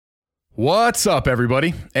What's up,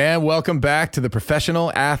 everybody, and welcome back to the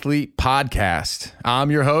Professional Athlete Podcast.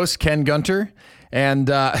 I'm your host, Ken Gunter, and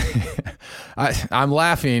I'm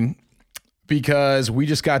laughing because we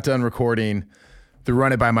just got done recording the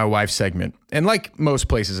Run It By My Wife segment. And like most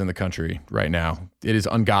places in the country right now, it is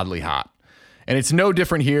ungodly hot. And it's no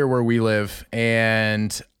different here where we live.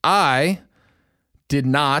 And I did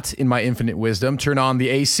not, in my infinite wisdom, turn on the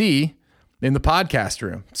AC in the podcast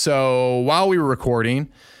room. So while we were recording,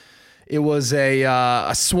 it was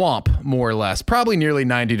a swamp, more or less, probably nearly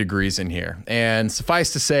 90 degrees in here. And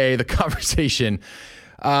suffice to say, the conversation,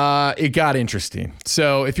 it got interesting.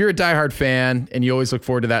 So if you're a diehard fan and you always look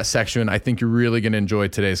forward to that section, I think you're really going to enjoy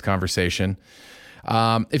today's conversation.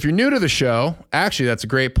 If you're new to the show, actually, that's a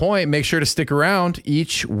great point. Make sure to stick around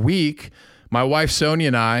each week. My wife, Sonia,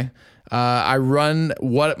 and I run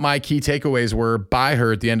what my key takeaways were by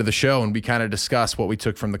her at the end of the show, and we kind of discuss what we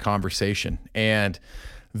took from the conversation. And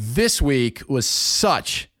this week was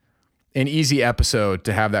such an easy episode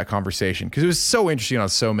to have that conversation because it was so interesting on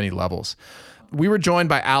so many levels. We were joined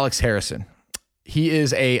by Alex Harrison. He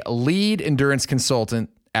is a lead endurance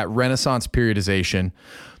consultant at Renaissance Periodization.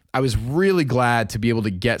 I was really glad to be able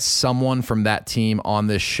to get someone from that team on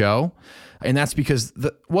this show. And that's because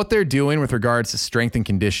what they're doing with regards to strength and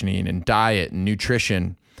conditioning and diet and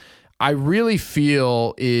nutrition, I really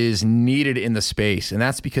feel is needed in the space. And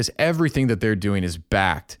that's because everything that they're doing is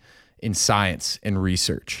backed in science and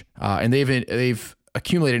research. And they've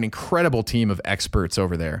accumulated an incredible team of experts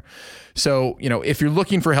over there. So, if you're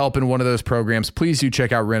looking for help in one of those programs, please do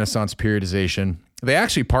check out Renaissance Periodization. They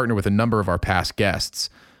actually partner with a number of our past guests,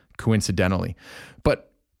 coincidentally.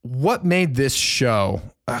 But what made this show,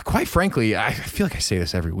 quite frankly, I feel like I say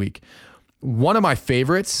this every week, one of my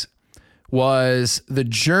favorites was the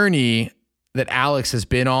journey that Alex has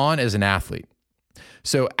been on as an athlete.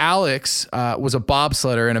 So Alex was a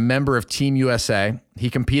bobsledder and a member of Team USA. He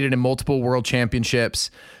competed in multiple world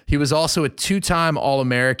championships. He was also a two-time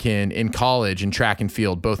All-American in college in track and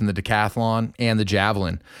field, both in the decathlon and the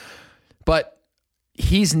javelin. But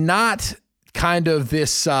he's not kind of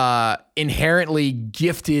this inherently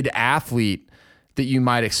gifted athlete that you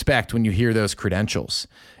might expect when you hear those credentials.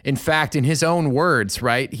 In fact, in his own words,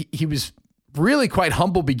 right, he was really quite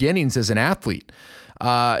humble beginnings as an athlete.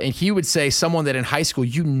 And he would say someone that in high school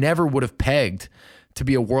you never would have pegged to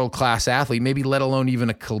be a world-class athlete, maybe let alone even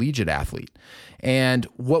a collegiate athlete. And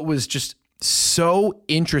what was just so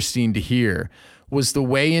interesting to hear was the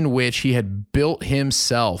way in which he had built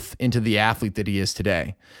himself into the athlete that he is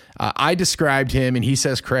today. I described him, and he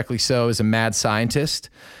says correctly so, as a mad scientist.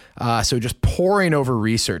 So just poring over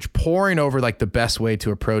research, poring over like the best way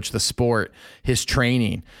to approach the sport, his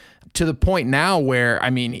training, to the point now where,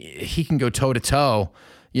 he can go toe to toe,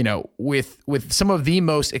 with some of the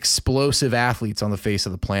most explosive athletes on the face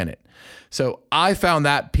of the planet. So I found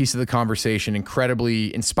that piece of the conversation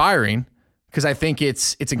incredibly inspiring because I think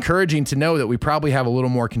it's encouraging to know that we probably have a little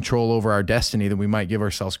more control over our destiny than we might give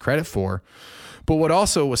ourselves credit for. But what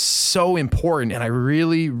also was so important, and I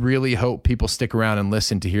really, really hope people stick around and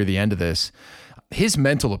listen to hear the end of this, his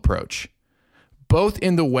mental approach, both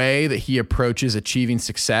in the way that he approaches achieving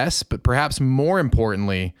success, but perhaps more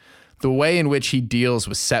importantly, the way in which he deals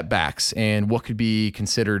with setbacks and what could be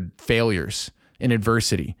considered failures and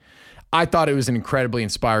adversity. I thought it was an incredibly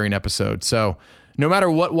inspiring episode. So no matter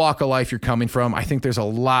what walk of life you're coming from, I think there's a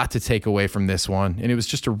lot to take away from this one. And it was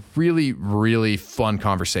just a really, really fun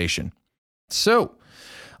conversation. So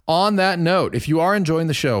on that note, if you are enjoying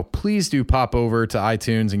the show, please do pop over to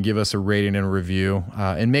iTunes and give us a rating and a review,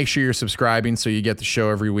 and make sure you're subscribing so you get the show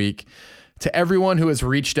every week. To everyone who has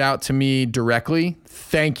reached out to me directly,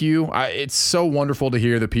 thank you. It's so wonderful to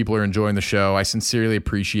hear that people are enjoying the show. I sincerely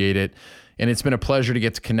appreciate it. And it's been a pleasure to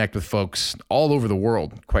get to connect with folks all over the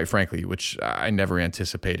world, quite frankly, which I never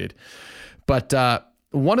anticipated. But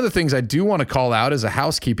one of the things I do want to call out as a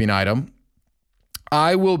housekeeping item,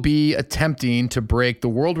 I will be attempting to break the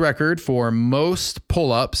world record for most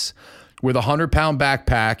pull-ups with a 100-pound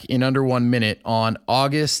backpack in under 1 minute on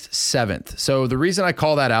August 7th. So the reason I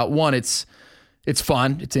call that out, one, it's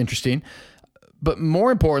fun, it's interesting. But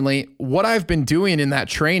more importantly, what I've been doing in that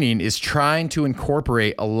training is trying to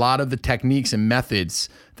incorporate a lot of the techniques and methods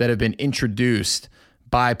that have been introduced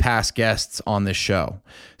by past guests on this show.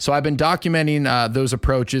 So I've been documenting those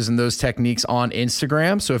approaches and those techniques on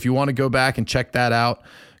Instagram. So if you want to go back and check that out,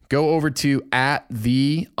 go over to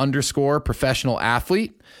 @the_professional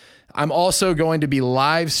athlete. I'm also going to be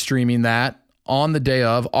live streaming that on the day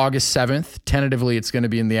of August 7th. Tentatively, it's going to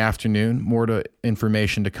be in the afternoon. More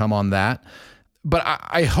information to come on that. But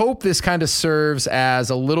I hope this kind of serves as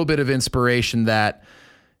a little bit of inspiration that,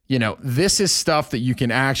 this is stuff that you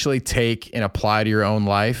can actually take and apply to your own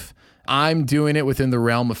life. I'm doing it within the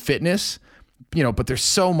realm of fitness, but there's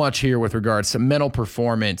so much here with regards to mental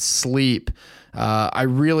performance, sleep. I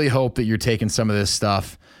really hope that you're taking some of this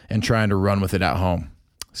stuff and trying to run with it at home.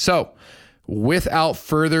 So without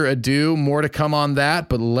further ado, more to come on that,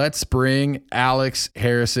 but let's bring Alex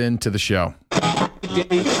Harrison to the show.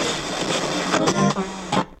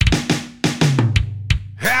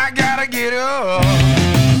 I gotta get up.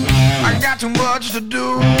 I got too much to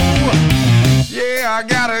do. Yeah, I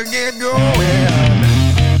gotta get going.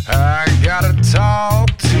 I gotta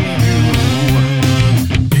talk to you.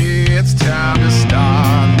 It's time to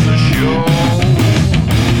start the show.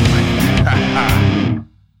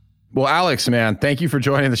 Well, Alex, man, thank you for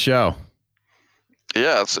joining the show.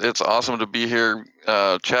 Yeah, it's awesome to be here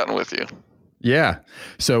chatting with you. Yeah.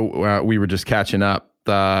 So we were just catching up.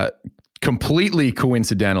 Completely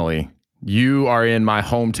coincidentally, you are in my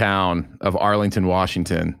hometown of Arlington,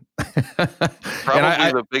 Washington.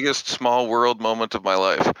 Probably the biggest small world moment of my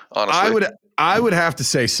life, honestly. I would have to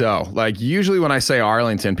say so. Like, usually when I say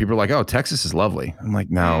Arlington, people are like, "Oh, Texas is lovely." I'm like,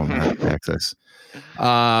 "No, not Texas."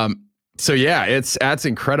 So yeah, that's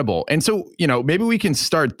incredible. And so, maybe we can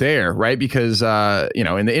start there, right? Because,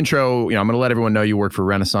 in the intro, I'm going to let everyone know you work for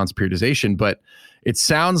Renaissance Periodization, but it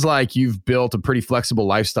sounds like you've built a pretty flexible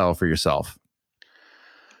lifestyle for yourself.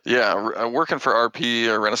 Yeah, working for RP,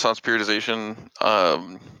 Renaissance Periodization,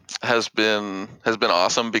 has been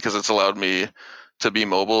awesome because it's allowed me to be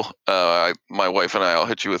mobile. My wife and I'll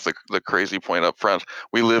hit you with the crazy point up front.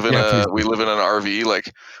 We live in an RV,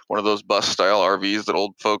 like one of those bus style RVs that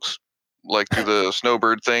old folks like do the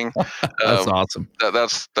snowbird thing. That's awesome.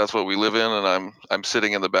 That's what we live in, and I'm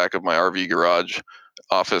sitting in the back of my RV garage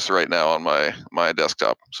office right now on my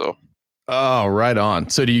desktop. So. Oh, right on.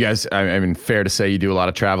 So do you guys, I mean, fair to say you do a lot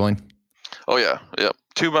of traveling? Oh yeah. Yep.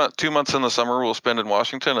 2 months in the summer we'll spend in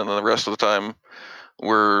Washington, and then the rest of the time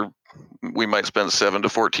we might spend 7 to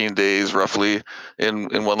 14 days roughly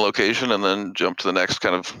in one location, and then jump to the next,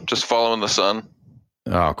 kind of just following the sun.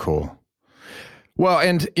 Oh, cool. Well,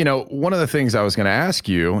 and one of the things I was going to ask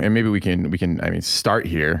you, and maybe we can start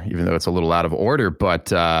here, even though it's a little out of order,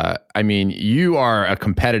 but you are a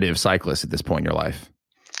competitive cyclist at this point in your life.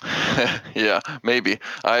 Yeah, maybe.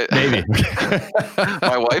 My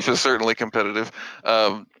wife is certainly competitive.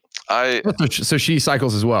 So she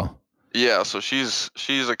cycles as well. Yeah, so she's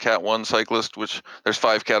a Cat 1 cyclist, which there's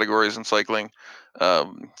 5 categories in cycling.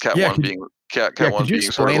 Cat 1 being Cat 1 could you being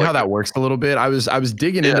explain sort of how that works a little bit? I was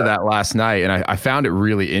digging into that last night, and I found it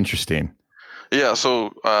really interesting. Yeah,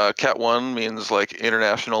 so Cat 1 means like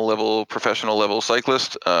international level, professional level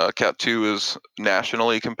cyclist. Cat 2 is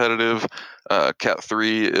nationally competitive. Cat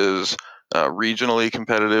 3 is regionally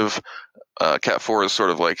competitive. Cat 4 is sort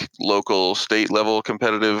of like local, state level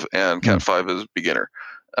competitive, and Cat 5 is beginner.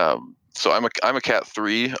 So I'm a Cat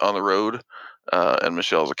 3 on the road, and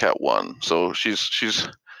Michelle's a Cat 1. So she's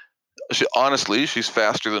honestly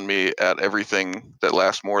faster than me at everything that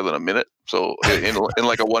lasts more than a minute. So in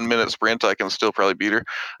like a 1 minute sprint, I can still probably beat her.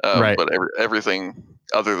 Right. But everything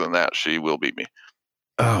other than that, she will beat me.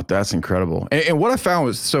 Oh, that's incredible. And what I found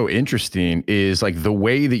was so interesting is like the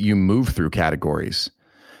way that you move through categories.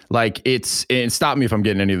 Like and stop me if I'm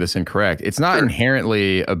getting any of this incorrect. It's not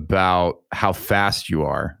inherently about how fast you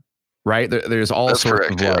are, right? There's all sorts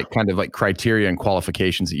of kind of like criteria and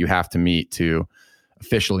qualifications that you have to meet to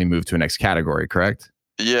officially move to a next category, correct?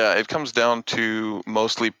 Yeah, it comes down to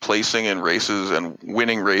mostly placing in races and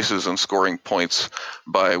winning races and scoring points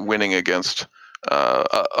by winning against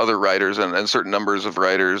other riders and certain numbers of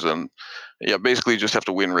riders, and basically just have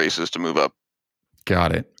to win races to move up.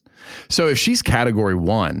 Got it. So if she's category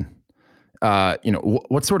 1,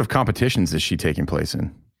 what sort of competitions is she taking place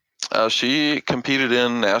in? She competed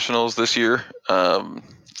in nationals this year,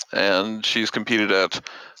 and she's competed at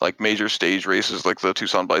like major stage races like the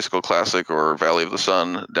Tucson Bicycle Classic or Valley of the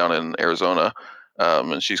Sun down in Arizona.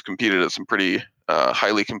 And she's competed at some pretty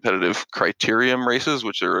highly competitive criterium races,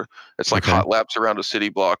 it's like hot laps around a city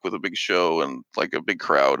block with a big show and like a big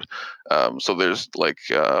crowd. So there's like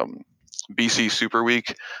BC Super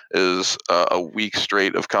Week is a week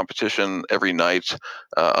straight of competition every night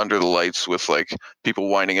under the lights with like people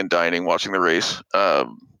whining and dining watching the race.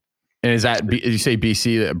 And is that, did you say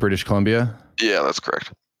BC, British Columbia? Yeah, that's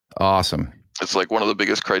correct. Awesome. It's like one of the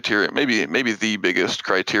biggest criterium, maybe the biggest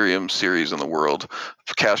criterium series in the world.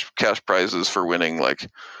 Cash prizes for winning, like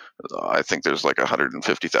I think there's like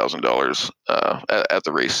 $150,000 at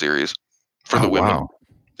the race series for the women. Wow.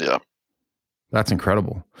 Yeah. That's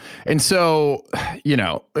incredible. And so,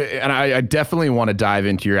 and I definitely want to dive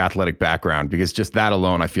into your athletic background because just that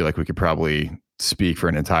alone, I feel like we could probably speak for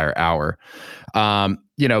an entire hour. But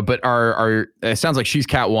it sounds like she's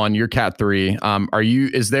cat 1, you're cat 3.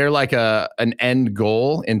 Is there like an end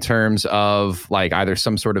goal in terms of like either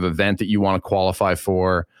some sort of event that you want to qualify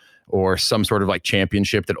for or some sort of like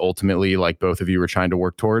championship that ultimately like both of you were trying to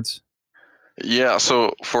work towards? Yeah,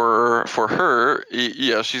 so for her,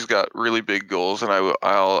 yeah, she's got really big goals, and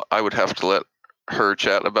I would have to let her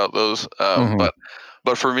chat about those.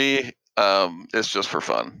 But for me, it's just for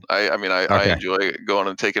fun. I Okay. enjoy going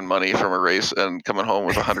and taking money from a race and coming home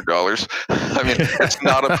with $100. I mean, it's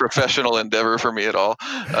not a professional endeavor for me at all.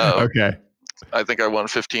 Okay. I think I won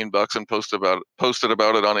 $15 and posted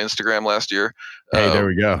about it on Instagram last year. Hey, there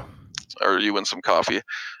we go. Or you win some coffee.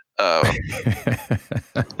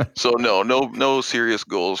 So no serious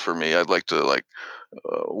goals for me. I'd like to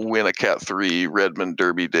win a Cat 3 Redmond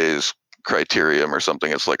Derby Days Criterium or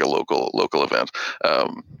something. It's like a local event.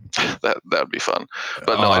 That'd be fun.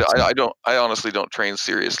 But no, awesome. I honestly don't train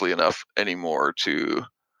seriously enough anymore to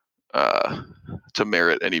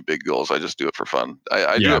merit any big goals. I just do it for fun.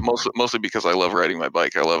 I do it mostly because I love riding my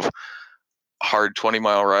bike. I love hard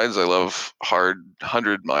 20-mile rides. I love hard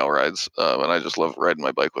 100-mile rides, and I just love riding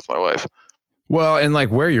my bike with my wife. Well, and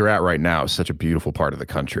like where you're at right now is such a beautiful part of the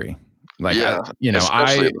country. Like,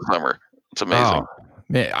 especially in the summer, it's amazing.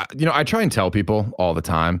 Man, I try and tell people all the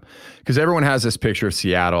time because everyone has this picture of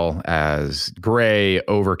Seattle as gray,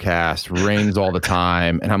 overcast, rains all the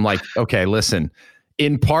time, and I'm like, okay, listen.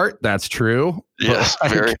 In part, that's true. Yes,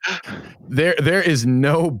 very. There is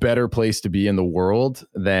no better place to be in the world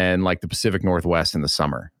than like the Pacific Northwest in the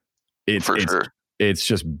summer. Sure. It's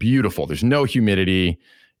just beautiful. There's no humidity.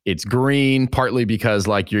 It's green, partly because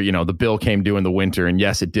like the bill came due in the winter, and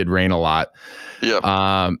yes, it did rain a lot.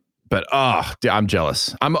 Yeah. But I'm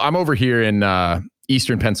jealous. I'm over here in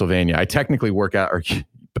Eastern Pennsylvania. I technically work out, or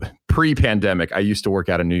pre-pandemic, I used to work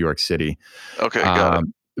out in New York City. Okay, got it.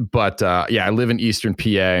 But I live in Eastern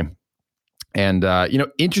PA, and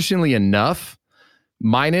interestingly enough,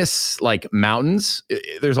 minus like mountains,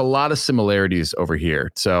 there's a lot of similarities over here.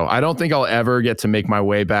 So I don't think I'll ever get to make my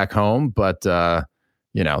way back home, but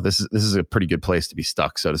this is a pretty good place to be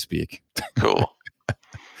stuck, so to speak. Cool.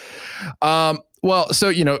 Well, so,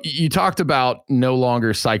 you talked about no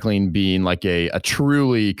longer cycling being like a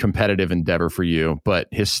truly competitive endeavor for you, but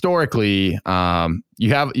historically,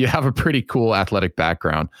 you have a pretty cool athletic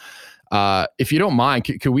background. If you don't mind,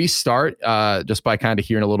 could we start just by kind of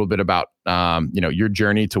hearing a little bit about, your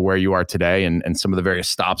journey to where you are today and some of the various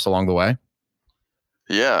stops along the way?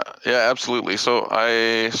 Yeah, absolutely. So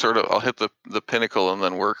I'll hit the pinnacle and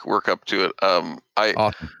then work up to it.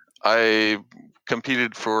 Awesome. I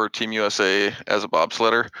competed for Team USA as a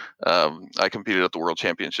bobsledder. I competed at the World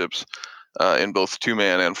Championships in both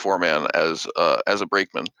 2-man and 4-man as a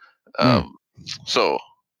brakeman. So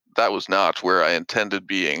that was not where I intended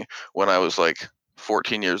being when I was like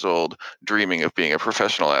 14 years old, dreaming of being a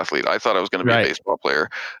professional athlete. I thought I was going to be a baseball player.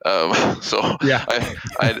 I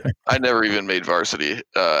never even made varsity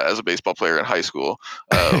as a baseball player in high school.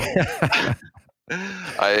 I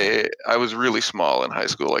was really small in high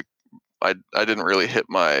school. Like I didn't really hit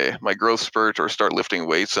my growth spurt or start lifting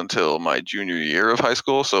weights until my junior year of high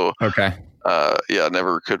school. So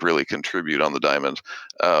never could really contribute on the diamond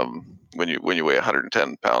when you weigh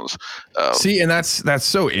 110 pounds. See, and that's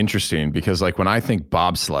so interesting because like when I think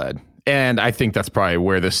bobsled, and I think that's probably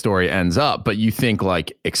where this story ends up, but you think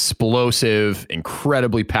like explosive,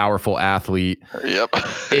 incredibly powerful athlete. Yep.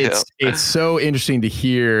 It's so interesting to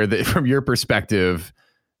hear that from your perspective.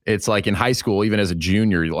 It's like in high school, even as a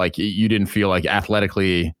junior, like you didn't feel like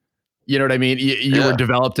athletically, you know what I mean? You were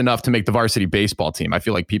developed enough to make the varsity baseball team. I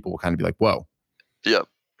feel like people will kind of be like, whoa. Yep.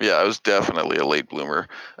 Yeah, I was definitely a late bloomer.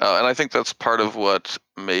 And I think that's part of what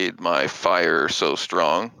made my fire so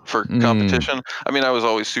strong for competition. I mean, I was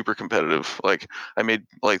always super competitive. Like I made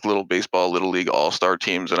like little baseball, little league all-star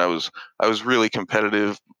teams. And I was really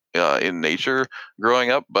competitive in nature growing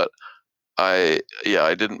up, but I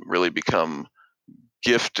didn't really become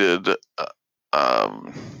gifted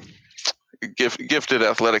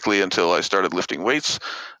athletically until I started lifting weights,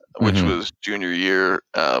 which was junior year.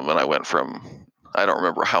 And I went from, I don't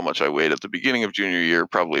remember how much I weighed at the beginning of junior year,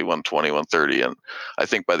 probably 120, 130. And I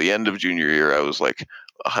think by the end of junior year, I was like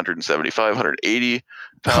 175, 180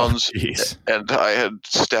 pounds. And I had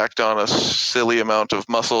stacked on a silly amount of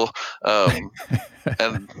muscle. And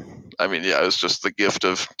I mean, it was just the gift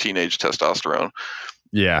of teenage testosterone.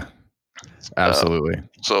 Yeah. Absolutely.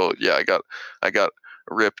 I got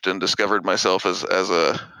ripped and discovered myself as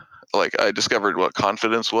a like I discovered what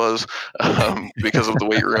confidence was because of the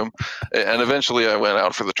weight room, and eventually I went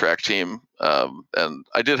out for the track team. And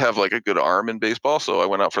I did have like a good arm in baseball, so I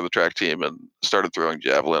went out for the track team and started throwing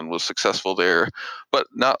javelin. Was successful there, but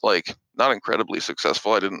not incredibly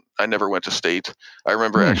successful. I never went to state. I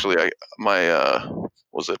remember actually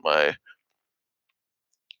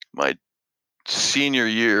my senior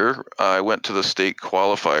year, I went to the state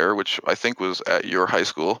qualifier, which I think was at your high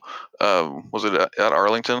school. Was it at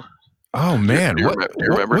Arlington? Oh man, do you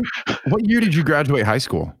remember? What year did you graduate high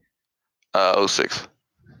school? 06.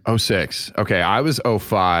 06. Okay, I was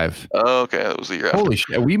 05. Oh, okay, that was the year after. Holy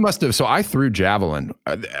shit, we must have. So I threw javelin.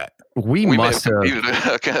 We must have.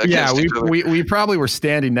 Yeah, we probably were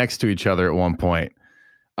standing next to each other at one point.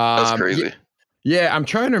 That's crazy. Yeah, I'm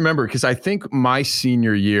trying to remember because I think my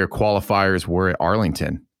senior year qualifiers were at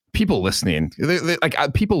Arlington. People listening,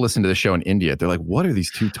 people listen to the show in India. They're like, "What are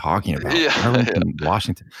these two talking about?" Yeah, Arlington,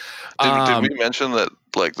 Washington. Did we mention that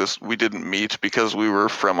like this? We didn't meet because we were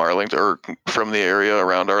from Arlington or from the area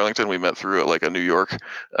around Arlington. We met through like a New York.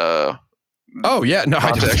 Oh yeah, no,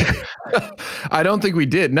 I don't think we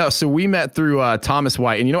did. No, so we met through Thomas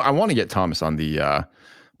White, and I want to get Thomas on the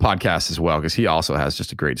podcast as well because he also has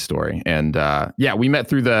just a great story. And we met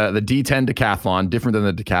through the D10 decathlon, different than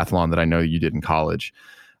the decathlon that I know you did in college.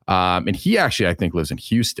 And he actually, I think, lives in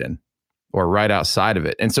Houston or right outside of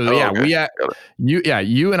it. And so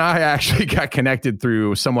you and I actually got connected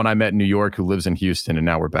through someone I met in New York who lives in Houston, and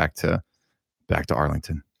now we're back to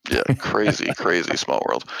Arlington. Yeah, crazy small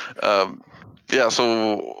world.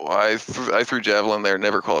 So I threw javelin there,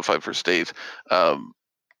 never qualified for state.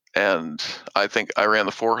 And I think I ran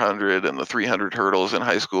the 400 and the 300 hurdles in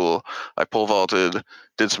high school. I pole vaulted,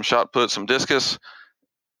 did some shot put, some discus,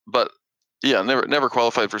 but yeah, never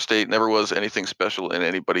qualified for state. Never was anything special in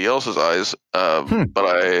anybody else's eyes. But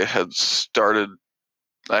I had started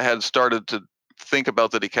to think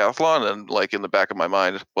about the decathlon, and like in the back of my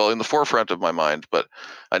mind, well, in the forefront of my mind, but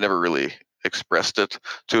I never really expressed it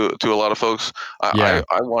to a lot of folks. I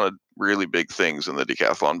wanted really big things in the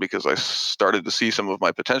decathlon because I started to see some of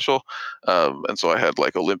my potential, and so I had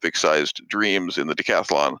like Olympic-sized dreams in the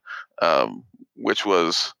decathlon, which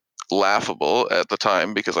was laughable at the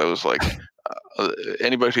time because I was like,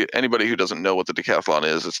 anybody who doesn't know what the decathlon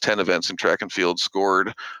is, it's 10 events in track and field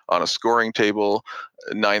scored on a scoring table.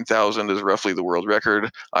 9,000 is roughly the world record.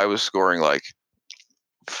 I was scoring like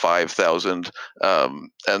 5,000,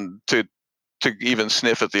 and to even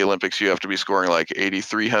sniff at the Olympics, you have to be scoring like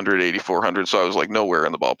 8,300, 8,400. So I was like nowhere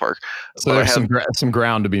in the ballpark. So there's some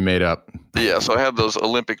ground to be made up. Yeah. So I had those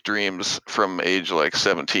Olympic dreams from age like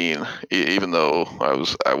 17, even though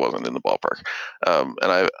I wasn't in the ballpark.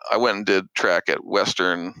 And I went and did track at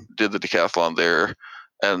Western, did the decathlon there,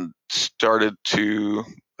 and started to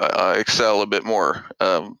excel a bit more.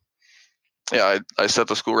 I set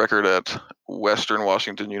the school record at Western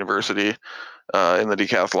Washington University in the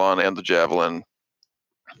decathlon and the javelin.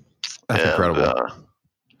 That's incredible.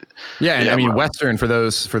 I mean, Western, for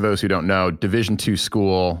those who don't know, Division II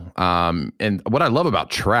school. And what I love about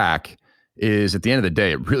track is at the end of the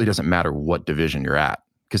day, it really doesn't matter what division you're at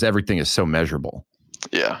because everything is so measurable.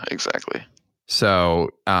 Yeah, exactly. So,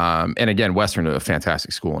 and again, Western is a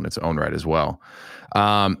fantastic school in its own right as well.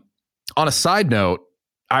 On a side note,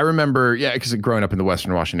 I remember, because growing up in the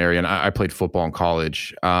Western Washington area, and I played football in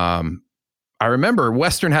college. I remember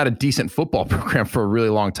Western had a decent football program for a really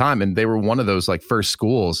long time, and they were one of those like first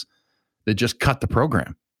schools that just cut the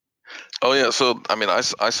program. Oh yeah, so I mean, I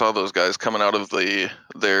saw those guys coming out of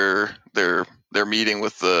their meeting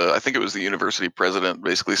with I think it was the university president,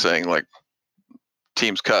 basically saying like,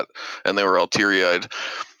 team's cut, and they were all teary-eyed. It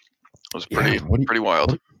was pretty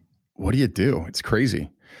wild. What do you do? It's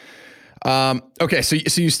crazy. Okay, so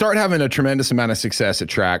you start having a tremendous amount of success at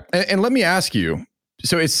track, and let me ask you.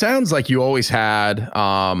 So it sounds like you always had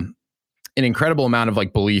an incredible amount of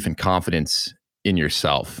like belief and confidence in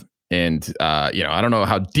yourself, and I don't know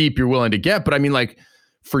how deep you're willing to get, but I mean, like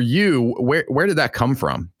for you, where did that come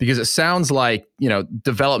from? Because it sounds like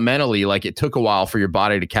developmentally, like it took a while for your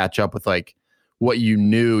body to catch up with like what you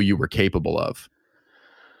knew you were capable of.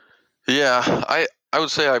 Yeah, I would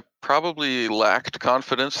say I probably lacked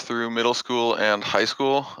confidence through middle school and high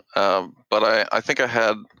school, but I think I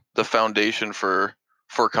had the foundation for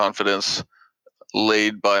confidence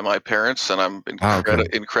laid by my parents, and I'm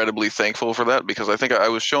incredibly thankful for that because I think I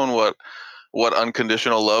was shown what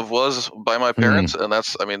unconditional love was by my parents, and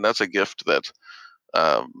that's a gift that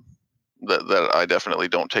that I definitely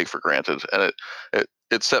don't take for granted, and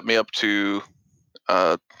it set me up to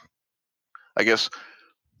I guess,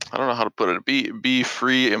 I don't know how to put it, be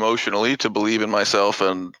free emotionally, to believe in myself,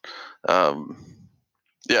 and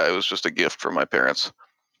yeah, it was just a gift from my parents.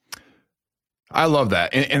 I love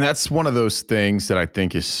that. And that's one of those things that I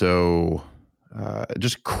think is so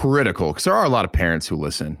just critical, because there are a lot of parents who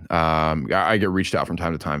listen. I get reached out from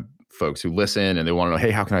time to time, folks who listen and they want to know,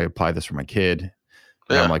 hey, how can I apply this for my kid?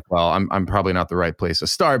 And I'm like, well, I'm probably not the right place to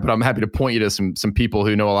start, but I'm happy to point you to some people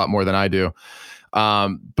who know a lot more than I do.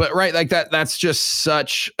 But right, like that's just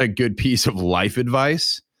such a good piece of life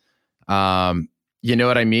advice. You know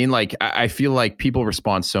what I mean? Like, I feel like people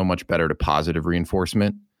respond so much better to positive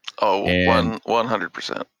reinforcement. Oh,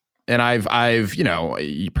 100%. And I've, you know,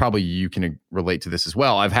 you can relate to this as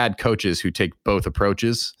well. I've had coaches who take both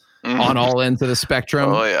approaches on all ends of the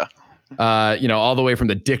spectrum. Oh yeah. You know, all the way from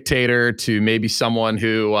the dictator to maybe someone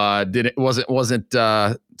who wasn't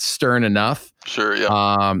stern enough. Sure.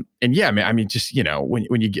 Yeah. And yeah, I mean, just, you know,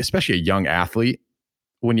 when you get, especially a young athlete,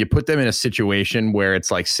 when you put them in a situation where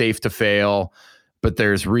it's like safe to fail, but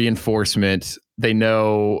there's reinforcement, they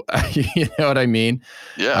know, you know what I mean?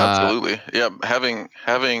 Yeah, absolutely. Yeah. Having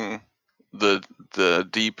the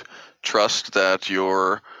deep trust that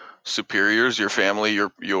your superiors, your family,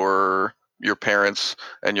 your parents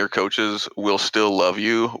and your coaches will still love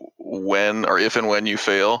you when or if and when you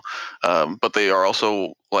fail, but they are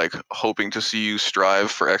also like hoping to see you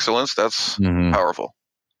strive for excellence. That's powerful.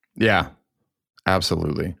 Yeah,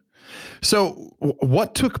 absolutely. So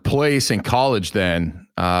what took place in college then,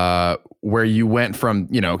 where you went from,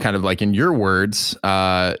 you know, kind of like in your words,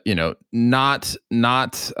 you know, not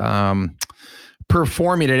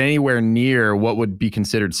performing at anywhere near what would be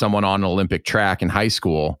considered someone on an Olympic track in high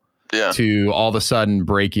school, to all of a sudden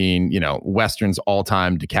breaking, you know, Western's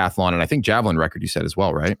all-time decathlon and I think javelin record, you said as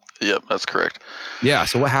well, right? Yep, that's correct. Yeah.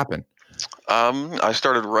 So what happened? I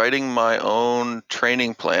started writing my own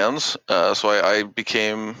training plans. So I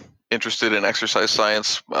became interested in exercise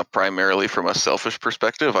science primarily from a selfish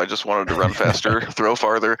perspective. I just wanted to run faster, throw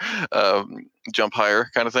farther, jump higher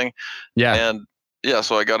kind of thing. Yeah. And yeah,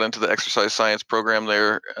 so I got into the exercise science program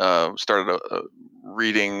there, started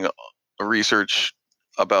reading research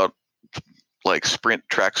about like sprint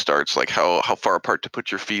track starts, like how far apart to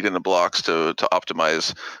put your feet in the blocks to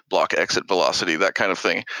optimize block exit velocity, that kind of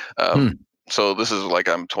thing. So this is like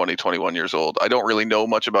I'm 21 years old. I don't really know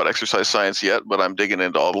much about exercise science yet, but I'm digging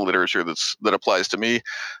into all the literature that applies to me.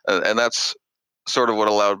 And that's sort of what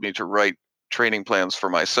allowed me to write training plans for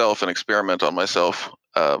myself and experiment on myself.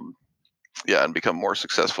 And become more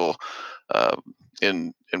successful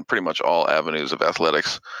in pretty much all avenues of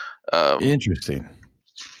athletics. Interesting.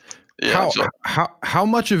 Yeah. How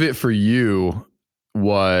much of it for you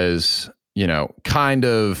was, you know, kind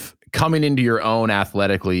of coming into your own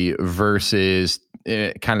athletically versus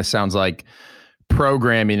it kind of sounds like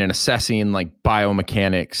programming and assessing like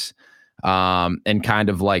biomechanics, and kind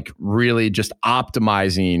of like really just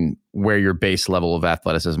optimizing where your base level of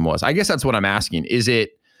athleticism was? I guess that's what I'm asking. Is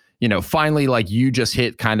it, you know, finally like you just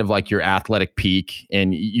hit kind of like your athletic peak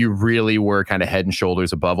and you really were kind of head and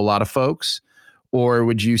shoulders above a lot of folks? Or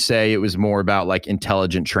would you say it was more about like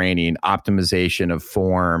intelligent training, optimization of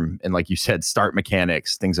form, and like you said, start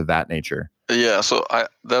mechanics, things of that nature? Yeah, so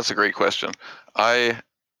that's a great question. I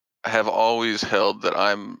have always held that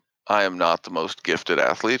I am not the most gifted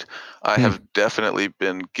athlete. I have definitely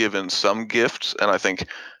been given some gifts, and I think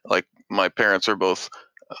like my parents are both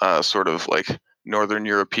sort of like Northern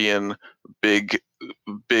European, big,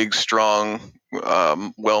 strong,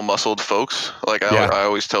 well-muscled folks. Like I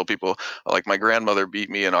always tell people, like my grandmother beat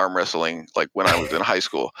me in arm wrestling, like when I was in high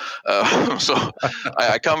school. So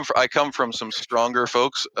I come from some stronger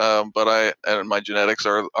folks, but my genetics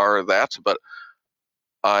are that. But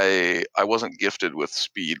I wasn't gifted with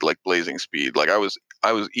speed, like blazing speed. Like I was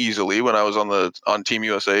easily, when I was on Team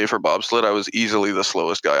USA for bobsled, I was easily the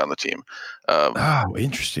slowest guy on the team.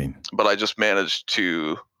 Interesting. But I just managed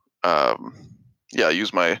to,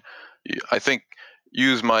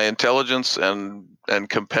 use my intelligence and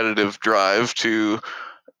competitive drive to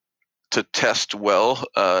test well,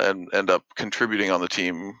 and end up contributing on the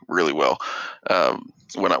team really well,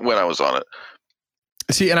 when I was on it.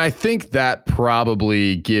 See, and I think that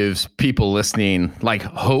probably gives people listening like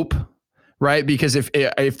hope, right? Because if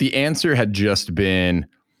the answer had just been,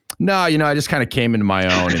 no, you know, I just kind of came into my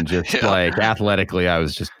own and just like athletically, I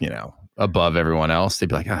was just, you know, above everyone else, they'd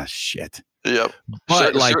be like, oh, shit. Yep.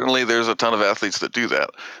 But certainly there's a ton of athletes that do that.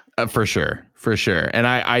 For sure. And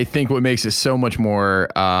I think what makes it so much more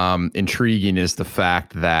intriguing is the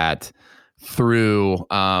fact that through,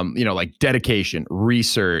 you know, like dedication,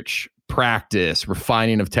 research, practice,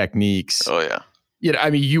 refining of techniques. Oh yeah. You know, I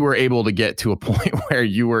mean, you were able to get to a point where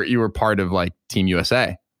you were part of like Team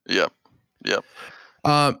USA. Yep.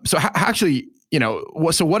 So actually,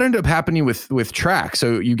 so what ended up happening with track?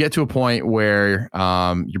 So you get to a point where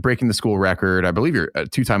you're breaking the school record. I believe you're a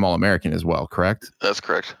 2-time All-American as well, correct? That's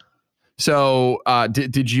correct. So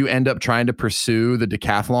did you end up trying to pursue the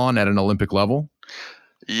decathlon at an Olympic level?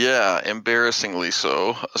 Yeah, embarrassingly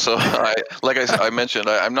so. So I mentioned,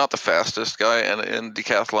 I'm not the fastest guy, and in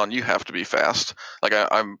decathlon you have to be fast. Like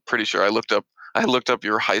I'm pretty sure I looked up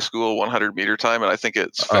your high school 100-meter time, and I think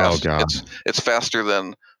it's fast. Oh God. It's faster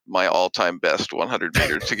than my all-time best 100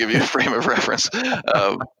 meter, to give you a frame of reference.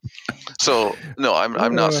 So no,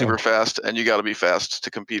 I'm not super fast, and you got to be fast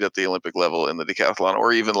to compete at the Olympic level in the decathlon,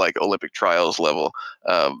 or even like Olympic trials level.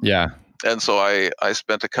 Yeah. And so I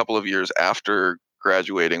spent a couple of years after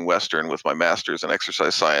graduating Western with my master's in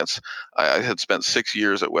exercise science. I had spent 6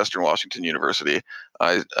 years at Western Washington University.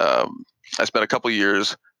 I spent a couple of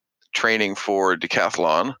years training for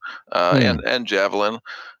decathlon and javelin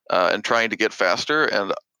and trying to get faster.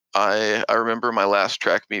 And I remember my last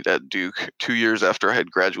track meet at Duke 2 years after I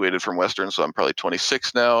had graduated from Western. So I'm probably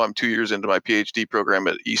 26 now. I'm 2 years into my PhD program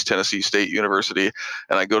at East Tennessee State University.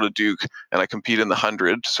 And I go to Duke and I compete in the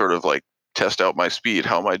 100 to sort of like test out my speed.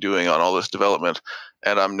 How am I doing on all this development?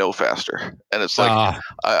 And I'm no faster. And it's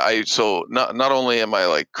like, so not only am I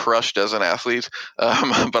like crushed as an athlete,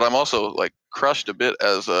 but I'm also like crushed a bit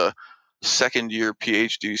as a second year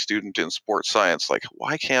PhD student in sports science. Like,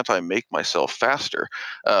 why can't I make myself faster?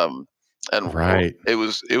 And right. It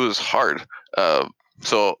was hard.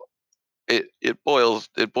 So it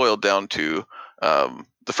boiled down to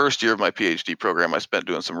the first year of my PhD program I spent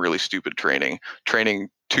doing some really stupid training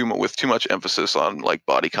with too much emphasis on like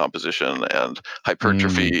body composition and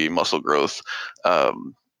hypertrophy, muscle growth,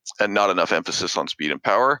 and not enough emphasis on speed and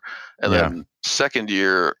power. And then second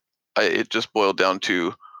year, it just boiled down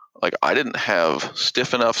to like I didn't have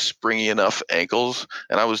stiff enough, springy enough ankles,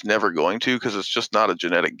 and I was never going to, because it's just not a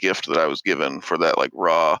genetic gift that I was given for that like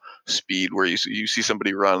raw speed where you see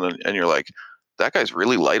somebody run and you're like, that guy's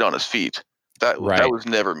really light on his feet. That was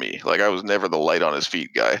never me. Like I was never the light on his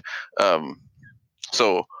feet guy.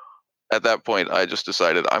 So at that point, I just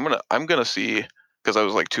decided I'm gonna see, because I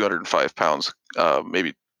was like 205 pounds,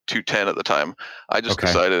 maybe 210 at the time. I just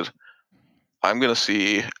decided I'm gonna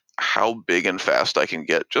see how big and fast I can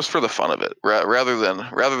get just for the fun of it, rather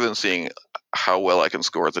than seeing how well I can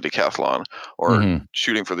score at the decathlon or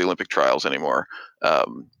shooting for the Olympic trials anymore.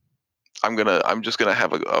 I'm just gonna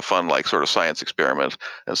have a fun like sort of science experiment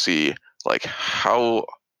and see like how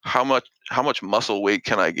much muscle weight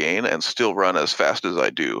can I gain and still run as fast as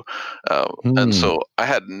I do. And so I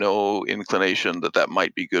had no inclination that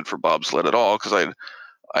might be good for bobsled at all, because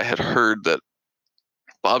I had heard that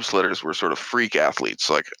bobsledders were sort of freak athletes,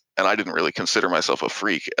 like, and I didn't really consider myself a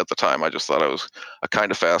freak at the time. I just thought I was a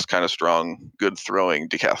kind of fast, kind of strong, good throwing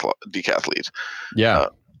decathlete. Yeah.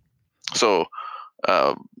 So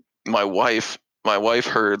my wife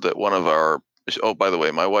heard that one of our, oh, by the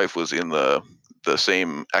way, my wife was in the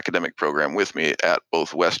same academic program with me at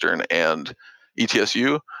both Western and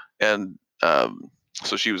ETSU. And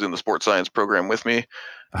so she was in the sports science program with me.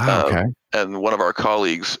 Okay. And one of our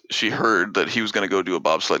colleagues, she heard that he was going to go do a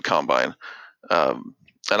bobsled combine.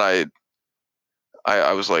 And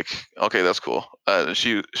I was like, okay, that's cool.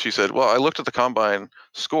 She said, well, I looked at the combine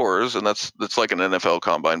scores, and that's like an NFL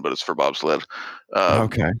combine, but it's for bobsled.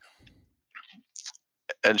 Okay.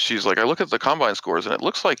 And she's like, I look at the combine scores, and it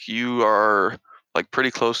looks like you are like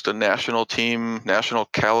pretty close to national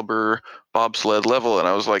caliber bobsled level. And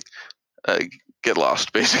I was like, get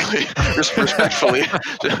lost, basically. Respectfully,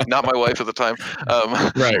 not my wife at the time.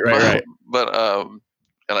 Right. But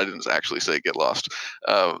and I didn't actually say get lost.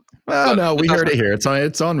 No, we heard it here.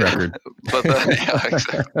 It's on record. But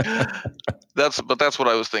exactly. That's what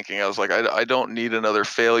I was thinking. I was like, I don't need another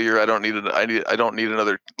failure. I don't need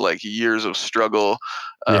another like years of struggle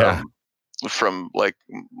from like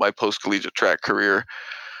my post-collegiate track career.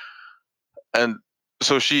 And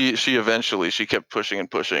so she eventually kept pushing and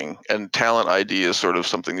pushing, and talent ID is sort of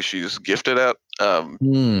something she's gifted at.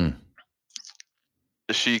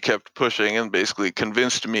 She kept pushing and basically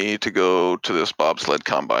convinced me to go to this bobsled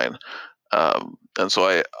combine. And so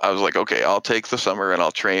I was like, okay, I'll take the summer and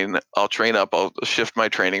I'll train up. I'll shift my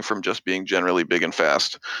training from just being generally big and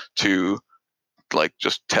fast to like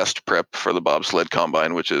just test prep for the bobsled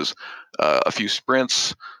combine, which is a few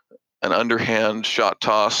sprints, an underhand shot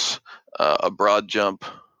toss, a broad jump,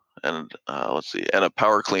 and and a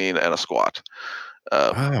power clean and a squat.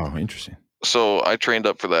 Oh, interesting. So I trained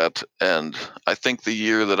up for that, and I think the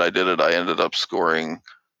year that I did it, I ended up scoring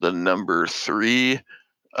the number 3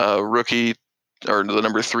 rookie, or the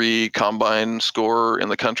number 3 combine score in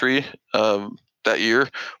the country that year,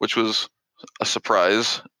 which was a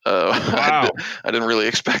surprise. Wow. I didn't really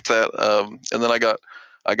expect that. And then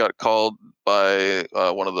I got called by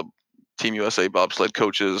one of the Team USA bobsled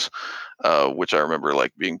coaches, which I remember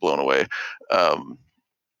like being blown away.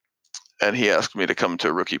 And he asked me to come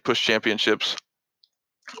to Rookie Push Championships,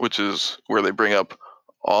 which is where they bring up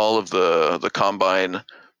all of the combine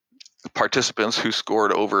participants who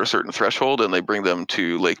scored over a certain threshold, and they bring them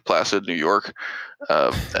to Lake Placid, New York,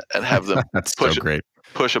 and have them That's push so great.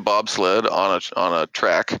 push a bobsled on a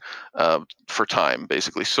track for time,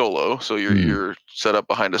 basically solo. So you're set up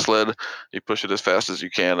behind a sled, you push it as fast as you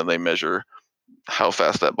can, and they measure how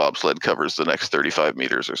fast that bobsled covers the next 35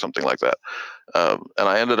 meters or something like that. And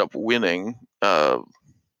I ended up winning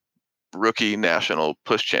Rookie National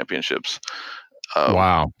Push Championships.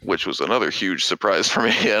 Wow. Which was another huge surprise for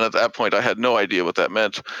me. And at that point, I had no idea what that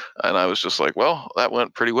meant. And I was just like, well, that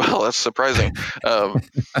went pretty well. That's surprising.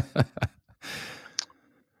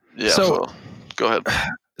 Yeah. So go ahead.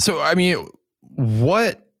 So, I mean,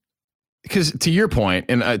 because to your point,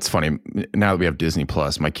 and it's funny, now that we have Disney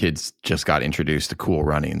Plus, my kids just got introduced to Cool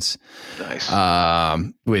Runnings. Nice.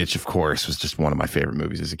 Which, of course, was just one of my favorite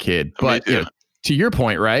movies as a kid. Me But, too. to your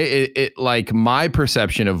point, right? It like my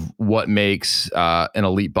perception of what makes an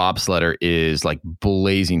elite bobsledder is like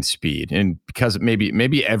blazing speed, and because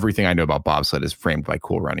maybe everything I know about bobsled is framed by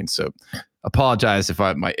Cool Running. So, apologize if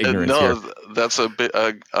my ignorance here. That's a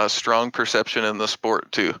strong perception in the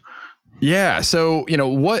sport too. Yeah. So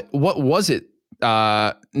what was it?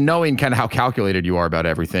 Knowing kind of how calculated you are about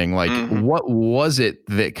everything, like what was it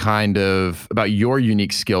that kind of about your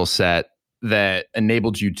unique skill set that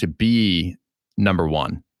enabled you to be number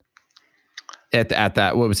one at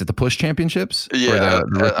that, what was it, the Push Championships? Yeah,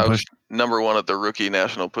 the I was number one at the Rookie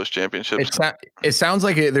National Push Championships. It sounds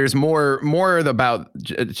like there's more about,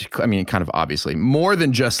 I mean, kind of obviously more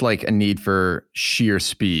than just like a need for sheer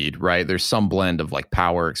speed, right? There's some blend of like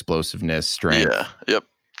power, explosiveness, strength. Yeah. Yep.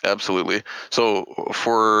 Absolutely. So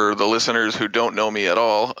for the listeners who don't know me at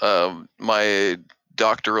all, my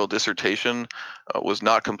doctoral dissertation was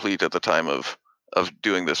not complete at the time of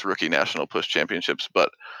doing this Rookie National Push Championships,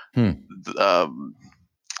 but the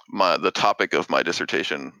topic of my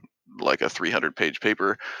dissertation, like a 300-page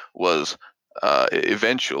paper, was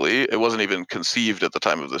eventually, it wasn't even conceived at the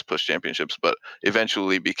time of this Push Championships, but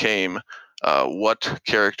eventually became what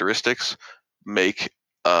characteristics make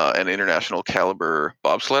an international caliber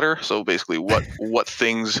bobsledder. So basically what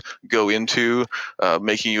things go into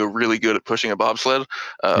making you really good at pushing a bobsled.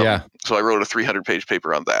 So I wrote a 300-page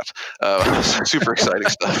paper on that. Super exciting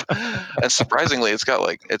stuff. And surprisingly, it's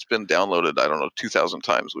been downloaded, I don't know, 2,000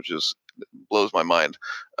 times, which blows my mind.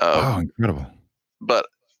 Incredible. But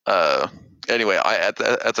anyway, at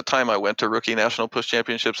the time I went to Rookie National Push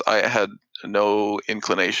Championships, I had no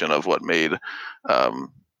inclination of what made a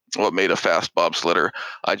fast bobsledder.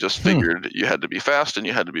 I just figured you had to be fast and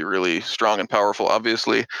you had to be really strong and powerful,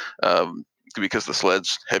 obviously, because the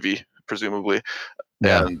sled's heavy, presumably.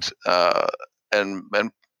 Yeah.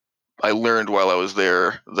 And I learned while I was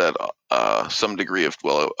there that a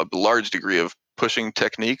large degree of pushing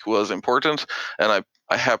technique was important, and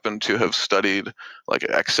I happened to have studied like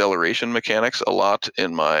acceleration mechanics a lot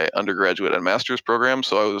in my undergraduate and master's program,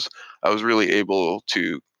 so I was really able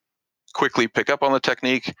to quickly pick up on the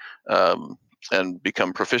technique and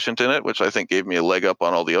become proficient in it, which I think gave me a leg up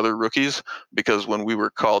on all the other rookies, because when we were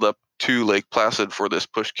called up to Lake Placid for this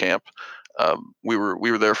push camp, we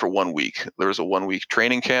were there for 1 week. There was a 1 week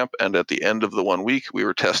training camp, and at the end of the 1 week, we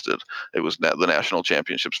were tested. It was the national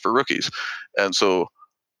championships for rookies. And so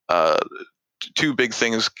two big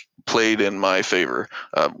things played in my favor.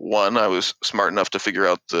 One, I was smart enough to figure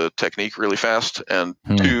out the technique really fast, and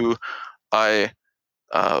two, I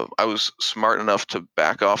was smart enough to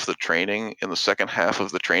back off the training in the second half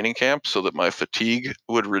of the training camp so that my fatigue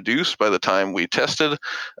would reduce by the time we tested.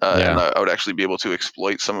 And I would actually be able to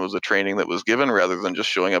exploit some of the training that was given rather than just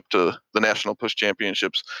showing up to the National Push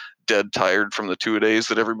Championships dead tired from the 2-a-days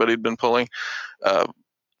that everybody had been pulling.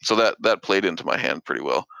 So that played into my hand pretty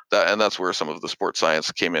well. That's where some of the sports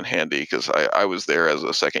science came in handy, because I was there as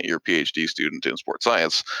a second-year PhD student in sports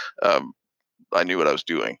science. I knew what I was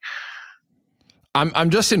doing. I'm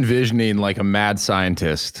just envisioning like a mad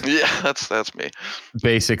scientist. Yeah, that's me.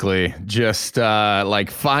 Basically, just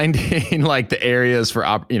like finding like the areas for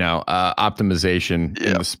optimization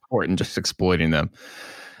in the sport and just exploiting them.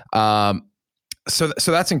 So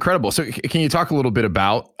that's incredible. So can you talk a little bit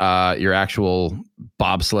about your actual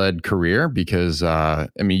bobsled career? Because I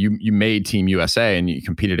mean, you made Team USA and you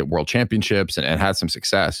competed at World Championships and had some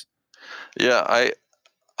success. Yeah,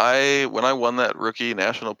 when I won that Rookie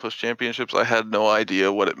National Push Championships, I had no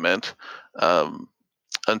idea what it meant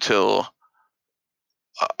until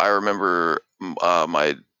I remember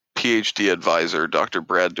my PhD advisor, Dr.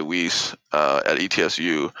 Brad DeWeese at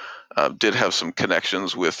ETSU, did have some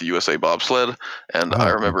connections with USA Bobsled, and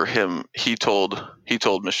I Oh, remember him. He told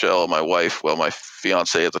Michelle, my wife, well, my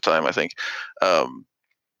fiance at the time, I think.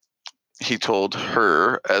 He told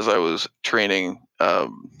her as I was training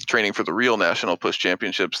for the real national push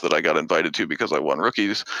championships that I got invited to because I won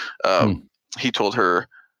rookies. He told her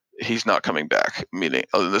he's not coming back. Meaning,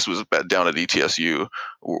 this was down at ETSU,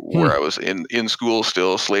 where I was in school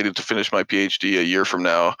still, slated to finish my PhD a year from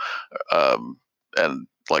now, and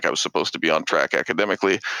like I was supposed to be on track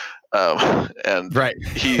academically. And right.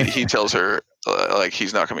 he tells her like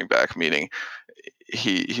he's not coming back, meaning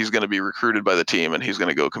he's going to be recruited by the team and he's going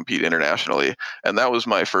to go compete internationally. And that was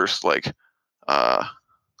my first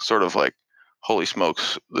sort of like, holy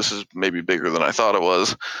smokes, this is maybe bigger than I thought it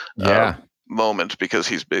was. Yeah. Moment, because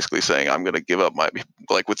he's basically saying I'm going to give up my,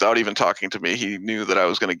 like, without even talking to me, he knew that I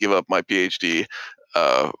was going to give up my PhD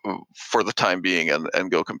for the time being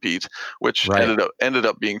and go compete, which ended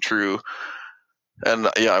up being true. And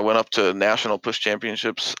yeah, I went up to national push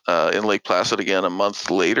championships in Lake Placid again a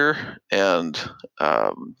month later, and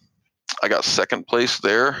I got second place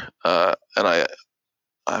there. And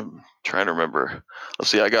I'm trying to remember.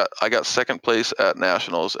 Let's see, I got second place at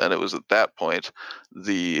nationals, and it was at that point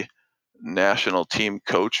the national team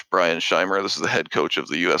coach, Brian Scheimer. This is the head coach of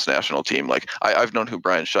the U.S. national team. Like I've known who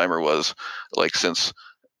Brian Scheimer was like since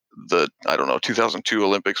the 2002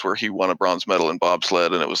 Olympics, where he won a bronze medal in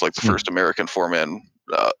bobsled, and it was like the first American four-man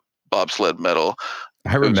bobsled medal.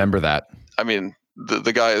 I remember that. I mean,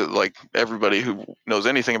 the guy, like, everybody who knows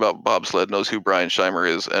anything about bobsled knows who Brian Scheimer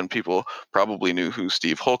is, and people probably knew who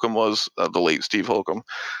Steve Holcomb was, the late Steve Holcomb.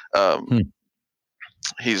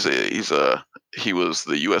 He was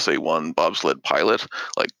the USA 1 bobsled pilot,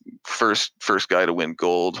 like first guy to win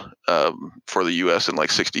gold for the U.S. in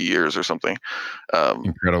like 60 years or something.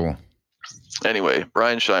 Incredible. Anyway,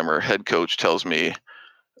 Brian Scheimer, head coach, tells me,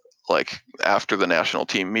 like, after the national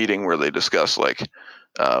team meeting where they discuss like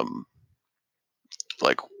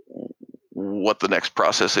what the next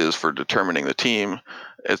process is for determining the team,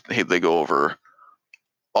 they go over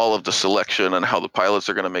all of the selection and how the pilots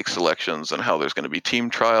are going to make selections and how there's going to be team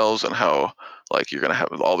trials and how, like, you're going to have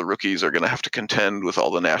all the rookies are going to have to contend with all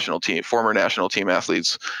the former national team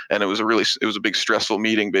athletes. And it was a big stressful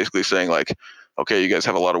meeting, basically saying like, okay, you guys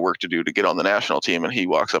have a lot of work to do to get on the national team. And he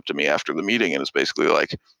walks up to me after the meeting and is basically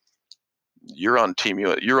like, you're on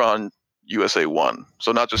USA 1.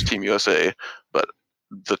 So not just Team USA, but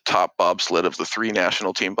the top bobsled of the 3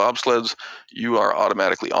 national team bobsleds. You are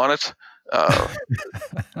automatically on it.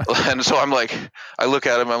 And so I'm like, I look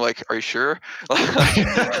at him, I'm like, are you sure? Like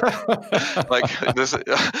this,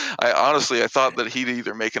 I thought that he'd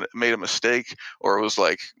either made a mistake or was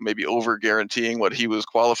like maybe over guaranteeing what he was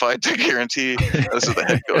qualified to guarantee. This is the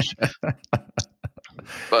head coach.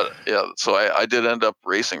 But yeah, so I did end up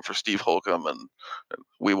racing for Steve Holcomb, and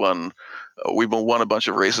we won a bunch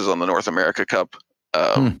of races on the North America Cup.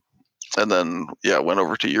 And then, went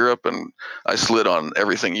over to Europe, and I slid on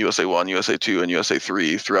everything USA 1, USA 2, and USA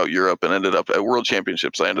 3 throughout Europe, and ended up at World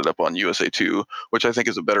Championships. I ended up on USA 2, which I think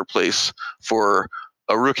is a better place for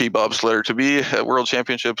a rookie bobsledder to be at World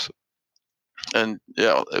Championships. And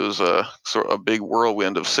yeah, it was a big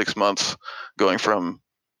whirlwind of 6 months, going from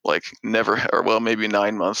like maybe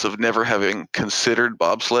 9 months of never having considered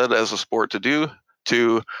bobsled as a sport to do,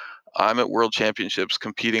 to I'm at World Championships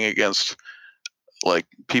competing against like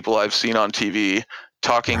people I've seen on TV,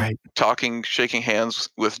 talking, shaking hands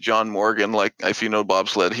with John Morgan. Like, if you know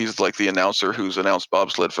bobsled, he's like the announcer who's announced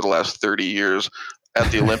bobsled for the last 30 years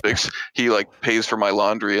at the Olympics. He like pays for my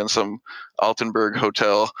laundry in some Altenburg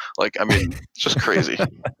hotel. Like, I mean, just crazy.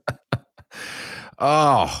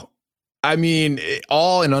 Oh, I mean,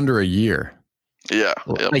 all in under a year. Yeah.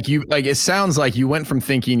 Like it sounds like you went from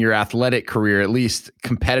thinking your athletic career, at least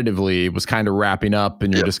competitively, was kind of wrapping up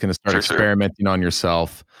and you're just going to start experimenting on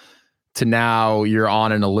yourself, to now you're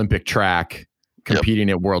on an Olympic track competing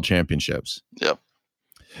at World Championships. Yep.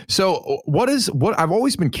 So what I've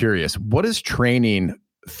always been curious, what does training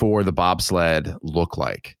for the bobsled look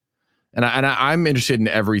like? And I'm interested in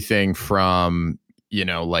everything from,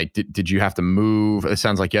 like, did you have to move? It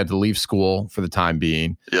sounds like you had to leave school for the time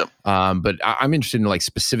being. Yep. But I'm interested in, like,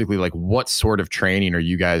 specifically, like, what sort of training are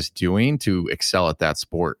you guys doing to excel at that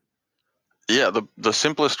sport? Yeah. The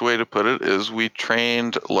simplest way to put it is we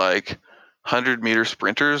trained like 100-meter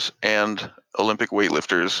sprinters and Olympic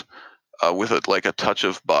weightlifters with a touch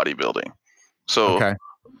of bodybuilding. So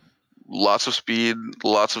lots of speed,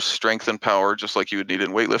 lots of strength and power, just like you would need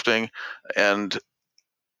in weightlifting, and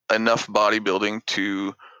enough bodybuilding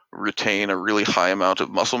to retain a really high amount of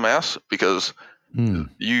muscle mass, because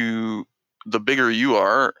the bigger you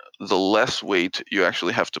are, the less weight you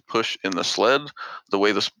actually have to push in the sled. The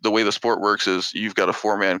way the sport works is you've got a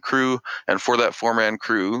 4-man crew, and for that 4-man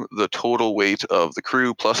crew, the total weight of the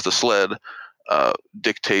crew plus the sled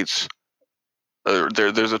dictates.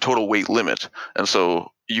 There's a total weight limit, and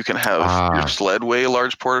so you can have your sled weigh a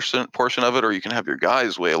large portion of it, or you can have your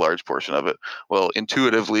guys weigh a large portion of it. Well,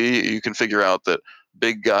 intuitively, you can figure out that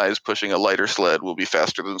big guys pushing a lighter sled will be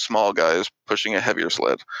faster than small guys pushing a heavier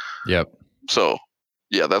sled. Yep. So,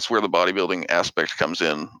 yeah, that's where the bodybuilding aspect comes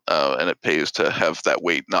in, and it pays to have that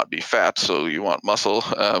weight not be fat. So you want muscle.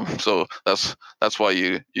 So that's why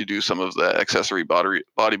you do some of the accessory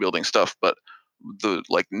bodybuilding stuff. But the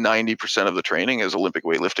 90% of the training is Olympic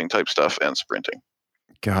weightlifting type stuff and sprinting.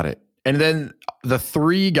 Got it. And then the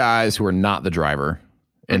 3 guys who are not the driver,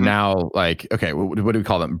 and now okay, what do we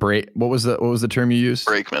call them? What was the term you used?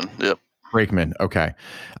 Brakeman. Yep. Brakeman. Okay.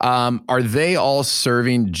 Are they all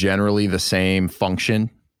serving generally the same function?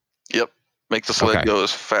 Yep. Make the sled go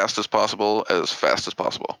as fast as possible.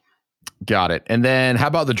 Got it. And then how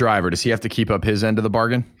about the driver? Does he have to keep up his end of the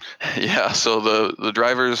bargain? Yeah. So the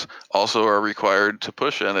drivers also are required to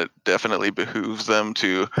push, and it definitely behooves them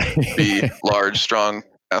to be large, strong,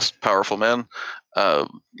 fast, powerful men.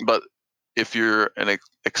 But if you're an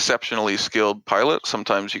exceptionally skilled pilot,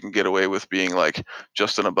 sometimes you can get away with being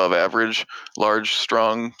just an above average, large,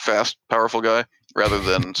 strong, fast, powerful guy, rather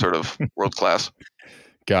than sort of world class.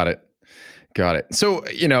 Got it. So,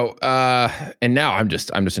 and now I'm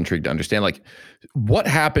just intrigued to understand, what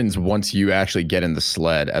happens once you actually get in the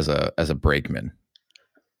sled as a brakeman?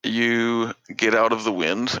 You get out of the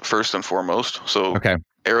wind first and foremost. So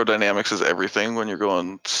aerodynamics is everything when you're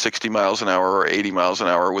going 60 miles an hour or 80 miles an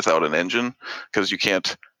hour without an engine, because you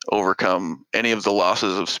can't overcome any of the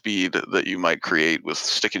losses of speed that you might create with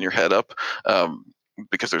sticking your head up,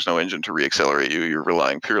 because there's no engine to reaccelerate you. You're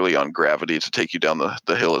relying purely on gravity to take you down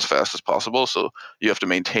the hill as fast as possible. So you have to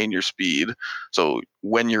maintain your speed. So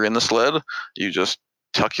when you're in the sled, you just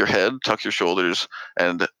tuck your head, tuck your shoulders,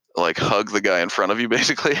 and hug the guy in front of you,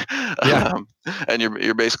 basically. Yeah. And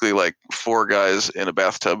you're basically 4 guys in a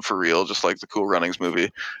bathtub for real, just like the Cool Runnings movie.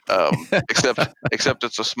 Except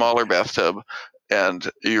it's a smaller bathtub,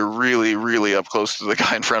 and you're really, really up close to the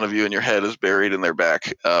guy in front of you, and your head is buried in their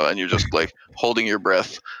back, and you're just holding your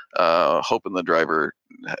breath, hoping the driver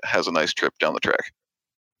has a nice trip down the track.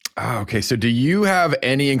 Oh, okay. So do you have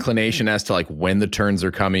any inclination as to when the turns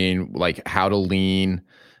are coming, how to lean?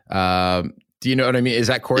 Do you know what I mean? Is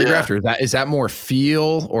that choreographed, or is that more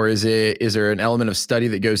feel, or is there an element of study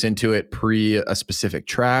that goes into it pre a specific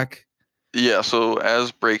track? Yeah. So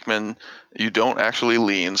as brakeman, you don't actually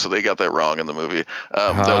lean. So they got that wrong in the movie.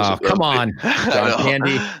 Come on, John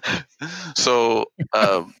Candy. So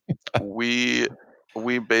we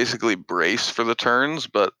basically brace for the turns,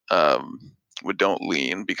 but we don't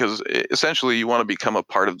lean, because essentially you want to become a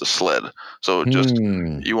part of the sled. So just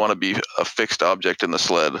you want to be a fixed object in the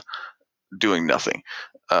sled, doing nothing.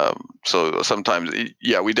 So sometimes,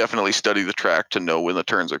 we definitely study the track to know when the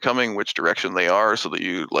turns are coming, which direction they are, so that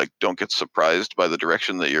you don't get surprised by the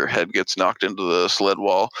direction that your head gets knocked into the sled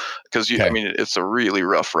wall. Because it's a really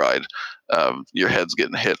rough ride. Your head's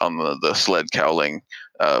getting hit on the sled cowling,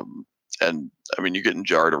 and you're getting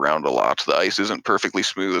jarred around a lot. The ice isn't perfectly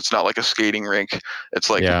smooth. It's not like a skating rink. It's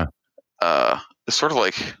it's sort of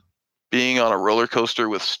like being on a roller coaster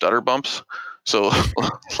with stutter bumps. So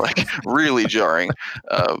really jarring.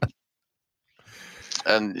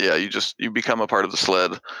 And you become a part of the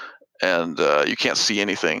sled, and you can't see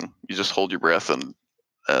anything. You just hold your breath and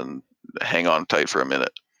hang on tight for a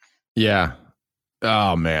minute. Yeah.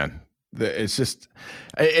 Oh man. It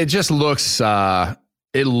just looks,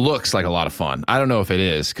 it looks like a lot of fun. I don't know if it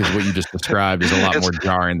is, because what you just described is a lot more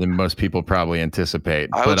jarring than most people probably anticipate.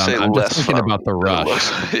 I'm just thinking about the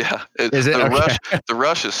rush. Yeah. Is it? The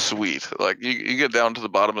rush is sweet. You get down to the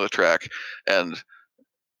bottom of the track, and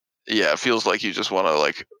it feels like you just want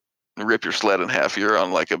to rip your sled in half. You're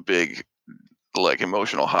on a big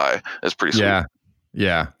emotional high. It's pretty sweet.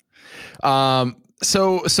 Yeah.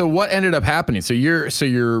 So what ended up happening? So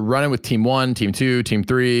you're running with Team 1, Team 2, Team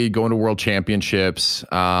 3, going to World Championships.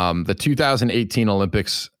 The 2018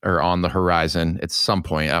 Olympics are on the horizon at some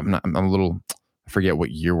point. I'm a little, I forget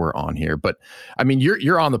what year we're on here, but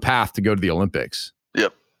you're on the path to go to the Olympics.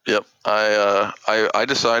 Yep. I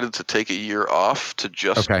decided to take a year off to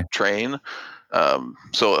just train.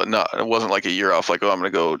 So it wasn't like a year off, I'm going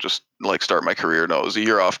to go just start my career. No, it was a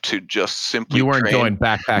year off to just simply You weren't train. going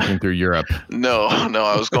backpacking through Europe. No,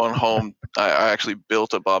 I was going home I actually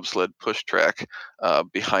built a bobsled push track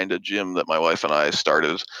behind a gym that my wife and I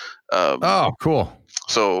started. Oh, cool.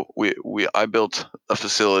 So I built a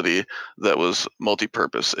facility that was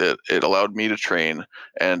multi-purpose. It allowed me to train,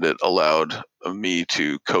 and it allowed me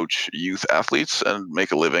to coach youth athletes and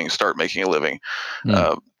start making a living,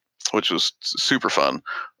 Hmm. which was super fun.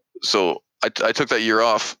 So I took that year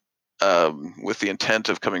off with the intent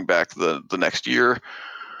of coming back the next year,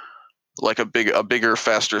 like a bigger,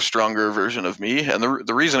 faster, stronger version of me. And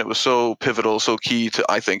the reason it was so pivotal, so key to,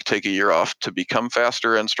 I think, take a year off to become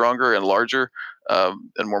faster and stronger and larger,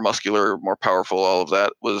 and more muscular, more powerful, all of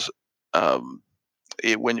that was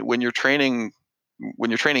when you're training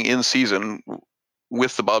in season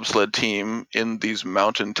with the bobsled team in these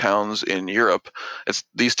mountain towns in Europe.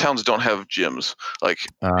 These towns don't have gyms. Like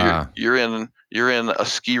you're in a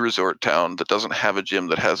ski resort town that doesn't have a gym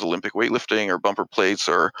that has Olympic weightlifting or bumper plates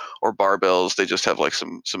or barbells. They just have like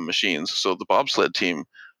some machines. So the bobsled team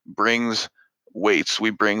brings weights.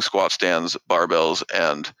 We bring squat stands, barbells,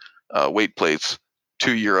 and weight plates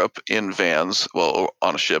to Europe in vans,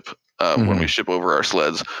 on a ship. When we ship over our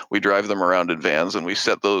sleds, we drive them around in vans, and we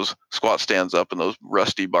set those squat stands up and those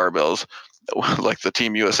rusty barbells. Like the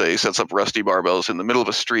Team USA sets up rusty barbells in the middle of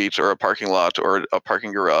a street or a parking lot or a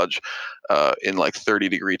parking garage in like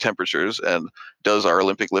 30-degree temperatures, and does our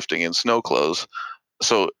Olympic lifting in snow clothes.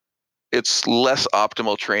 So it's less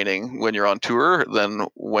optimal training when you're on tour than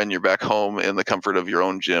when you're back home in the comfort of your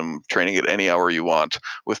own gym, training at any hour you want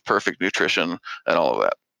with perfect nutrition and all of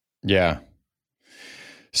that. Yeah.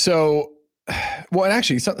 So, well, and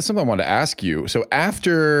actually something I wanted to ask you. So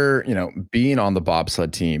after, being on the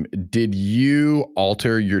bobsled team, did you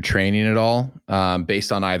alter your training at all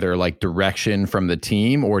based on either like direction from the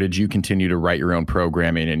team, or did you continue to write your own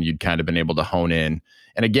programming and you'd kind of been able to hone in?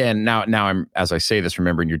 And again, now I'm, as I say this,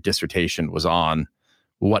 remembering your dissertation was on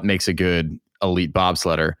what makes a good elite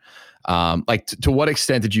bobsledder. To what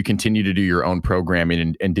extent did you continue to do your own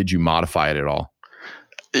programming, and did you modify it at all?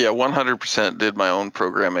 Yeah, 100% did my own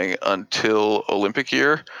programming until Olympic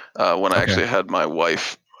year, when I actually had my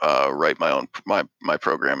wife write my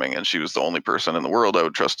programming, and she was the only person in the world I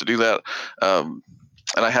would trust to do that.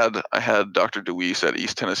 And I had Dr. DeWeese at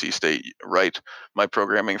East Tennessee State write my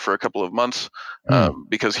programming for a couple of months,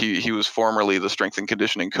 because he was formerly the strength and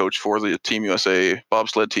conditioning coach for the Team USA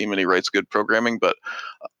bobsled team, and he writes good programming. But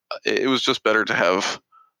it was just better to have.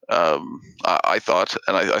 I thought,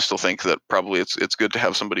 and I still think that probably it's good to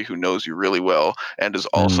have somebody who knows you really well and is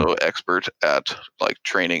also expert at like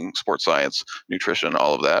training, sports science, nutrition,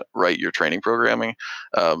 all of that, write your training programming.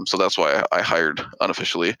 So that's why I hired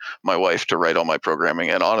unofficially my wife to write all my programming.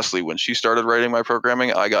 And honestly, when she started writing my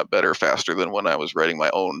programming, I got better faster than when I was writing my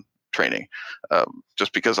own training,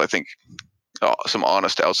 just because I think some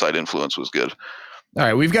honest outside influence was good. All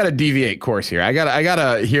right, we've got to deviate course here. I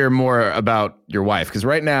gotta hear more about your wife, because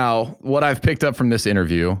right now, what I've picked up from this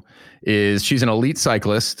interview is she's an elite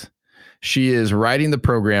cyclist. She is writing the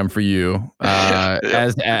program for you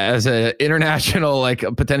as an international, like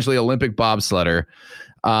potentially Olympic bobsledder.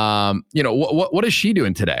 What is she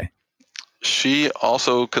doing today? She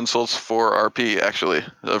also consults for RP, actually,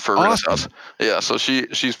 for awesome. Renaissance. Yeah, so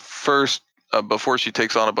she's first. Before she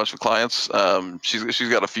takes on a bunch of clients, she's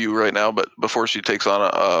got a few right now, but before she takes on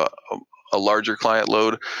a larger client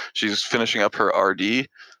load, she's finishing up her RD.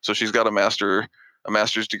 So she's got a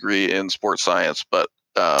master's degree in sports science, but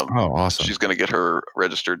awesome. She's going to get her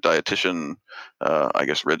registered dietitian,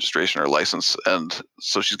 registration or license, and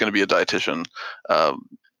so she's going to be a dietitian.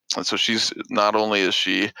 And so she's not only is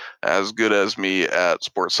she as good as me at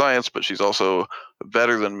sports science, but she's also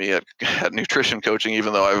better than me at nutrition coaching.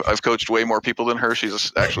 Even though I've coached way more people than her,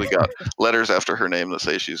 she's actually got letters after her name that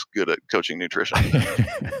say she's good at coaching nutrition.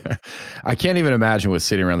 I can't even imagine what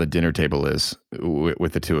sitting around the dinner table is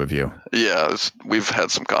with the two of you. Yeah, we've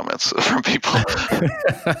had some comments from people.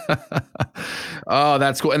 Oh,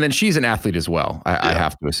 that's cool. And then she's an athlete as well, I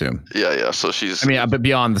have to assume. Yeah. So she's. But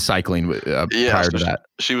beyond the cycling, prior to that,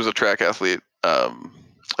 she was a track athlete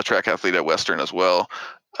at Western as well.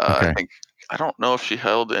 I don't know if she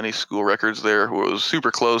held any school records there. It was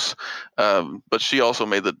super close, but she also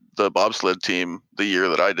made the bobsled team the year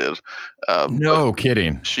that I did. No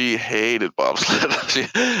kidding. She hated bobsled.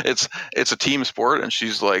 It's a team sport, and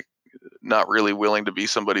she's like not really willing to be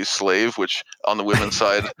somebody's slave. Which on the women's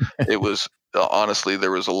side, it was honestly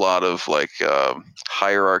there was a lot of like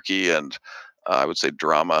hierarchy and I would say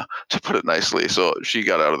drama, to put it nicely. So she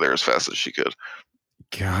got out of there as fast as she could.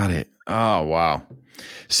 Got it. Oh, wow.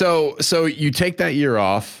 So you take that year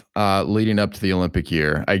off leading up to the Olympic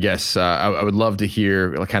year. I guess I would love to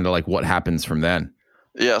hear kind of like what happens from then.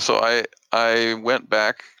 Yeah, so I went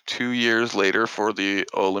back 2 years later for the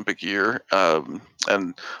Olympic year,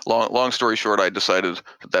 and long story short, I decided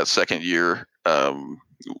that second year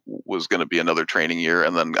was going to be another training year,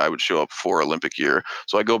 and then I would show up for Olympic year.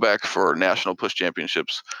 So I go back for national push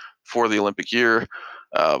championships for the Olympic year.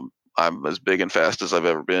 I'm as big and fast as I've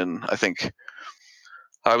ever been. I think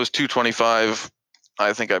I was 225.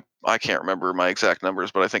 I think I can't remember my exact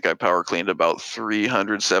numbers, but I think I power cleaned about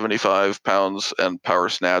 375 pounds and power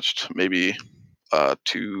snatched maybe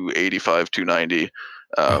 285, 290,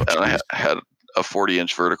 and I had a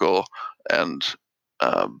 40-inch vertical and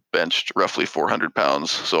benched roughly 400 pounds.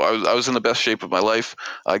 So I was in the best shape of my life.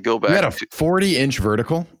 I go back. You had a 40-inch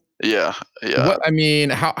vertical? Yeah. I mean,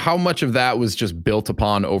 how much of that was just built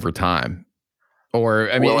upon over time?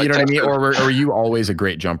 Or, I mean, Well, you know what I mean? Or were you always a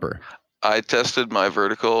great jumper? I tested my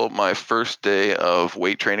vertical my first day of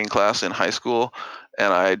weight training class in high school,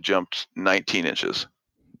 and I jumped 19 inches.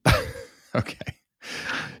 Okay.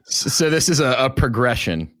 So this is a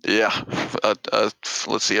progression. Yeah.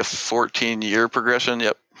 Let's see, a 14-year progression.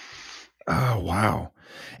 Yep. Oh, wow.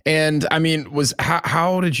 And I mean,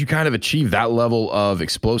 how did you kind of achieve that level of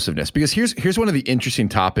explosiveness? Because here's one of the interesting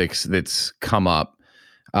topics that's come up.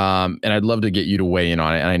 And I'd love to get you to weigh in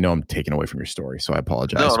on it. And I know I'm taking away from your story, so I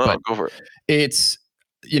apologize. No, but go for it. It's,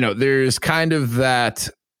 there's kind of that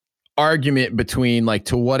argument between like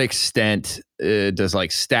to what extent does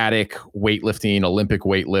like static weightlifting, Olympic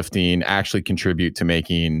weightlifting actually contribute to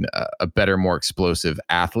making a better, more explosive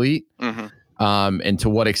athlete? Mm-hmm. And to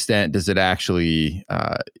what extent does it actually,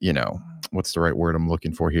 what's the right word I'm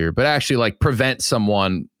looking for here? But actually like prevent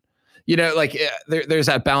someone, like there's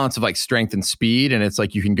that balance of like strength and speed, and it's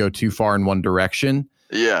like you can go too far in one direction.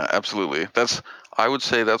 Yeah, absolutely. I would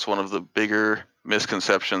say that's one of the bigger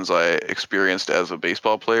misconceptions I experienced as a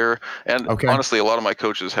baseball player. And honestly, a lot of my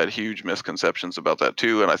coaches had huge misconceptions about that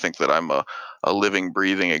too. And I think that I'm a living,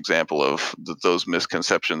 breathing example of those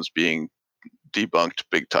misconceptions being debunked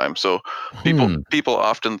big time. So people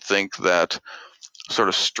often think that sort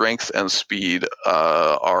of strength and speed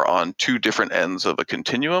are on two different ends of a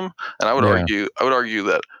continuum, and I would argue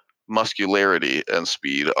that muscularity and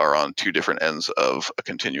speed are on two different ends of a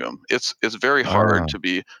continuum. It's very hard to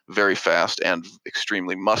be very fast and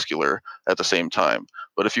extremely muscular at the same time.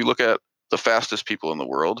 But if you look at the fastest people in the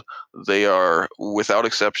world, they are, without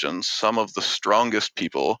exception, some of the strongest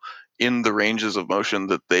people in the ranges of motion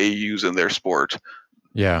that they use in their sport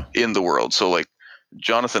in the world. So like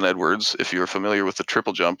Jonathan Edwards, if you're familiar with the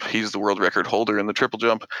triple jump, he's the world record holder in the triple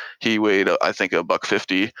jump. He weighed, I think,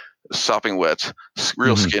 $150, sopping wet,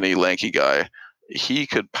 real skinny, lanky guy. He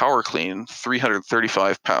could power clean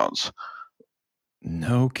 335 pounds.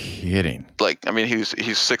 No kidding. Like, I mean, he's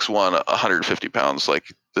 6'1", 150 pounds. Like,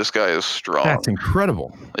 this guy is strong. That's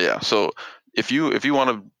incredible. Yeah. So if you want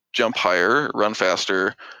to jump higher, run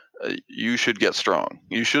faster, you should get strong.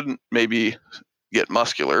 You shouldn't maybe get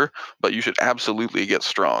muscular, but you should absolutely get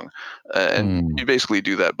strong. And you basically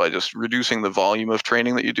do that by just reducing the volume of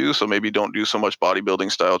training that you do. So maybe don't do so much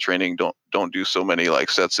bodybuilding style training. Don't do so many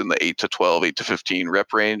like sets in the 8 to 12, 8 to 15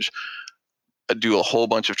 rep range. Do a whole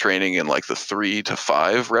bunch of training in like the 3 to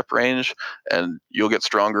 5 rep range, and you'll get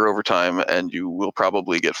stronger over time, and you will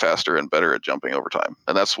probably get faster and better at jumping over time.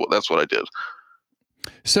 And that's what I did.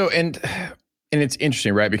 So, and it's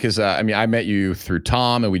interesting, right? Because I mean, I met you through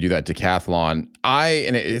Tom, and we do that decathlon.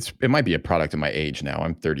 It might be a product of my age now.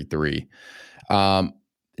 I'm 33.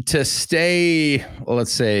 To stay,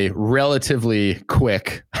 let's say, relatively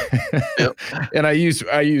quick, yep. And I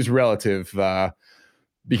use relative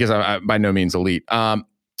because I'm by no means elite. I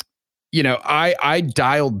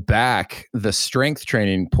dialed back the strength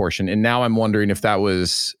training portion, and now I'm wondering if that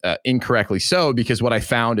was incorrectly so, because what I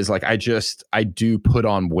found is like I do put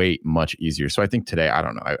on weight much easier. So I think today, I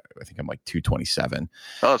don't know, I think I'm like 227.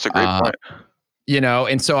 Oh, that's a great point.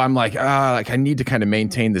 And so I'm like I need to kind of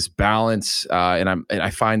maintain this balance, and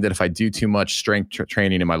I find that if I do too much strength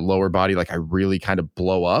training in my lower body, like I really kind of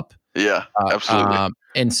blow up. Yeah, absolutely.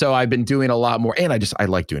 And so I've been doing a lot more, and I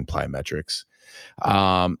like doing plyometrics.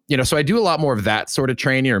 So I do a lot more of that sort of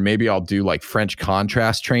training, or maybe I'll do like French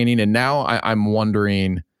contrast training. And now I'm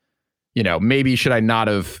wondering, maybe should I not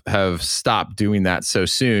have stopped doing that so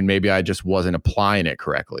soon? Maybe I just wasn't applying it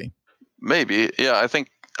correctly. Maybe. Yeah. I think,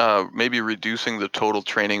 maybe reducing the total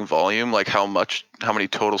training volume, like how many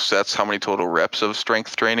total sets, how many total reps of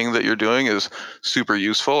strength training that you're doing is super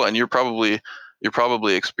useful. And you're probably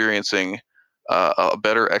experiencing a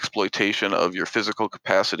better exploitation of your physical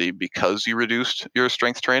capacity because you reduced your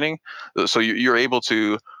strength training. So you're able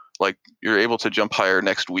to like you're able to jump higher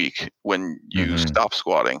next week when you stop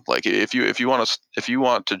squatting. Like if you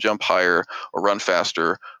want to jump higher or run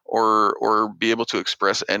faster or be able to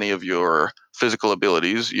express any of your physical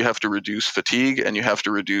abilities, you have to reduce fatigue and you have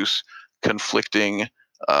to reduce conflicting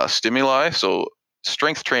stimuli. So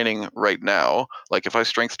strength training right now, like if I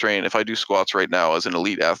do squats right now as an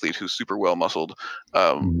elite athlete who's super well muscled,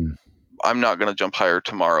 I'm not going to jump higher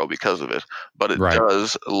tomorrow because of it, but it Right.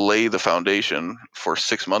 does lay the foundation for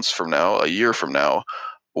 6 months from now, a year from now,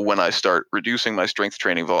 when I start reducing my strength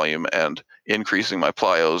training volume and increasing my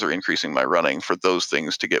plyos or increasing my running, for those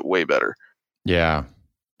things to get way better. Yeah.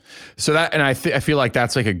 So that, and I feel like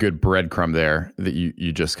that's like a good breadcrumb there that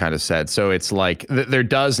you just kind of said. So it's like there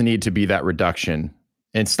does need to be that reduction,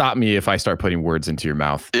 and stop me if I start putting words into your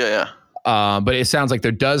mouth. Yeah. But it sounds like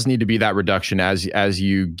there does need to be that reduction as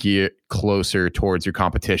you get closer towards your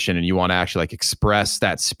competition and you want to actually like express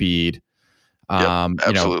that speed,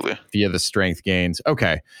 absolutely, via the strength gains.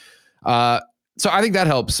 Okay. So I think that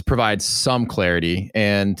helps provide some clarity,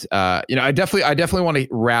 and I definitely want to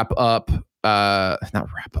not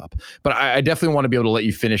wrap up, but I definitely want to be able to let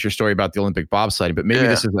you finish your story about the Olympic bobsledding. But maybe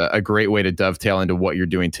this is a great way to dovetail into what you're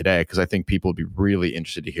doing today, because I think people would be really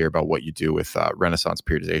interested to hear about what you do with Renaissance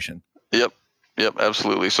periodization. Yep,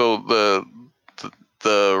 absolutely. So the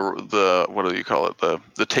what do you call it?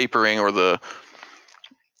 The tapering or the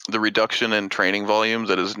reduction in training volume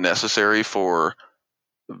that is necessary for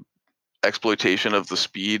exploitation of the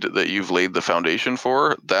speed that you've laid the foundation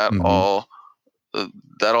for, that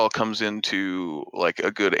all comes into like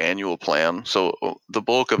a good annual plan. So the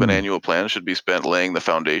bulk of an annual plan should be spent laying the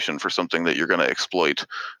foundation for something that you're going to exploit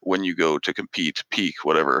when you go to compete, peak,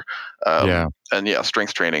 whatever. And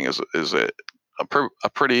strength training is a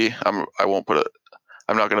pretty, I'm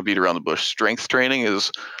not going to beat around the bush. Strength training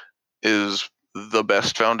is the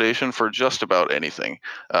best foundation for just about anything,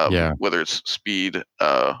 whether it's speed,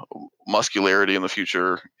 muscularity in the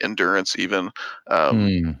future, endurance even.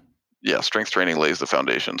 Strength training lays the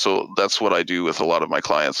foundation. So that's what I do with a lot of my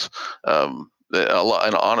clients. And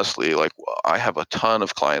honestly, like I have a ton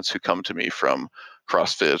of clients who come to me from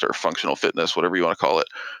CrossFit or functional fitness, whatever you want to call it.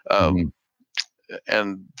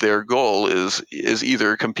 And their goal is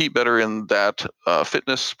either compete better in that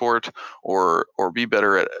fitness sport or be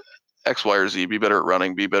better at X, Y, or Z, be better at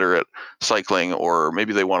running, be better at cycling, or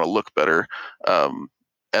maybe they want to look better.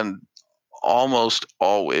 And almost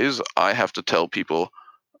always I have to tell people,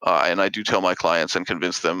 and I do tell my clients and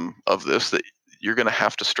convince them of this, that you're going to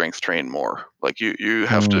have to strength train more. Like you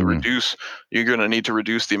have to reduce, you're going to need to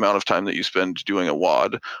reduce the amount of time that you spend doing a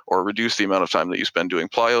WOD, or reduce the amount of time that you spend doing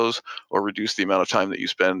plyos, or reduce the amount of time that you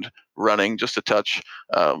spend running just a touch,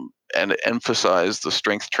 and emphasize the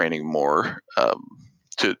strength training more,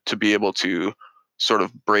 to be able to sort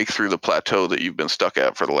of break through the plateau that you've been stuck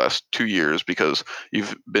at for the last 2 years, because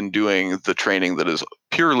you've been doing the training that is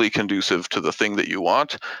purely conducive to the thing that you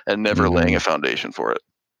want and never laying a foundation for it.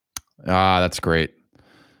 That's great.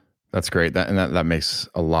 That's great. That makes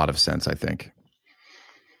a lot of sense, I think.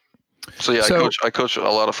 So I coach a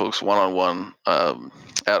lot of folks one-on-one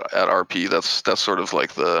at RP. That's sort of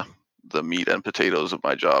like the meat and potatoes of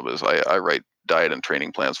my job. Is I write diet and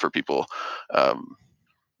training plans for people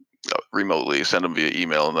remotely, send them via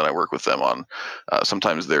email, and then I work with them on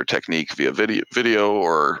sometimes their technique via video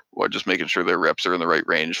or just making sure their reps are in the right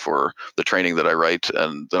range for the training that I write,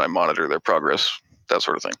 and then I monitor their progress, that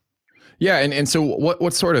sort of thing. Yeah. And so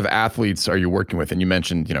what sort of athletes are you working with? And you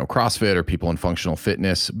mentioned, CrossFit or people in functional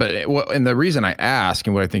fitness, and the reason I ask,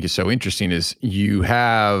 and what I think is so interesting, is you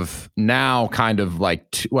have now kind of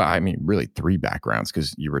like, really 3 backgrounds,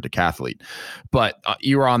 because you were a decathlete, but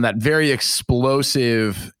you were on that very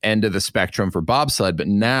explosive end of the spectrum for bobsled. But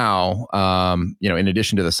now, in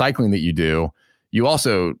addition to the cycling that you do, you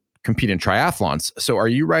also compete in triathlons. So are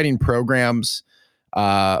you writing programs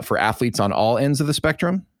for athletes on all ends of the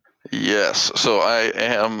spectrum? Yes. So I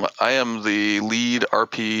am the lead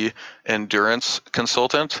RP endurance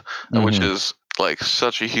consultant, which is like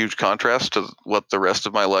such a huge contrast to what the rest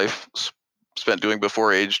of my life spent doing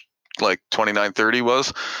before age like 29, 30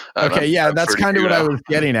 was. Okay. I'm that's kind of what I was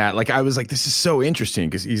getting at. Like, I was like, this is so interesting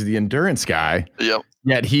because he's the endurance guy. Yep.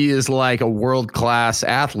 Yet he is like a world-class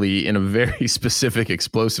athlete in a very specific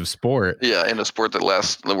explosive sport. Yeah. In a sport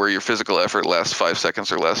where your physical effort lasts 5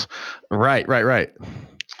 seconds or less. Right.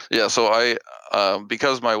 Yeah, so I,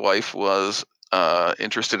 because my wife was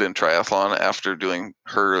interested in triathlon after doing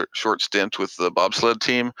her short stint with the bobsled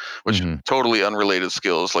team, which totally unrelated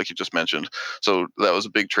skills, like you just mentioned. So that was a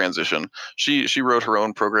big transition. She wrote her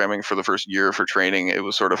own programming for the first year of her training. It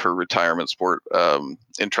was sort of her retirement sport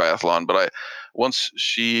in triathlon. But once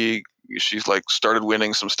she she's like started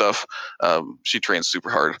winning some stuff. She trains super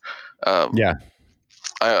hard. Yeah.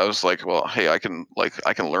 I was like, well, hey, I can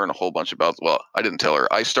learn a whole bunch about. Well, I didn't tell her.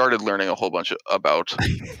 I started learning a whole bunch about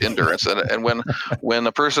endurance, and when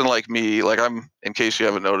a person like me, like I'm, in case you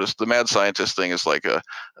haven't noticed, the mad scientist thing is like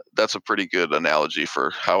that's a pretty good analogy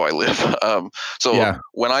for how I live. So Yeah.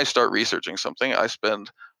 when I start researching something, I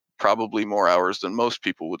spend probably more hours than most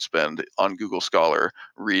people would spend on Google Scholar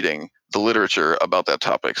reading the literature about that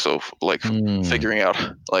topic. So like figuring out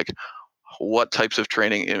like what types of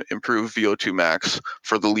training improve VO2 max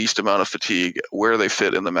for the least amount of fatigue, where they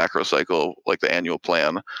fit in the macro cycle, like the annual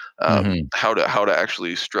plan, how to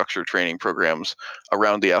actually structure training programs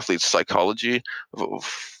around the athlete's psychology,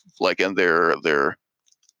 like in their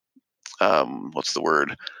what's the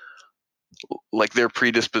word? Like their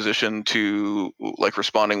predisposition to like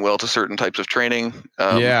responding well to certain types of training.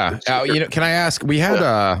 Yeah. Can I ask? We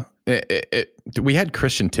had we had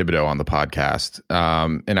Christian Thibodeau on the podcast,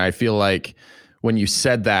 and I feel like when you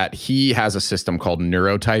said that, he has a system called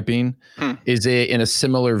neurotyping. Is it in a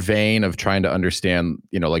similar vein of trying to understand,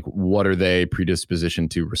 like what are they predispositioned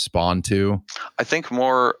to respond to? I think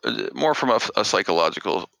more from a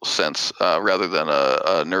psychological sense rather than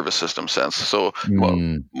a nervous system sense. So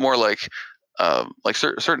more like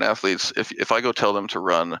certain athletes, if I go tell them to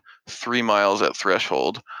run 3 miles at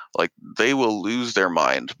threshold, like they will lose their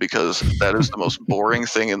mind because that is the most boring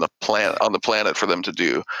thing on the planet for them to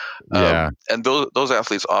do. And those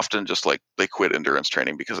athletes often just like they quit endurance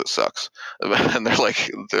training because it sucks, and they're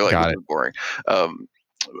like this is boring.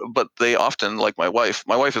 But they often, like my wife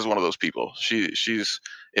is one of those people. She's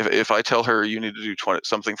if I tell her you need to do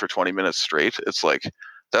something for 20 minutes straight, it's like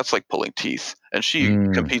that's like pulling teeth. And she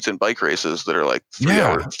competes in bike races that are like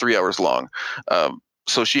 3 hours long.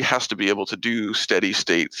 So she has to be able to do steady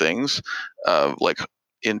state things, like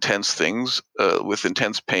intense things with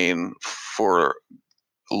intense pain for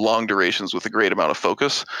long durations with a great amount of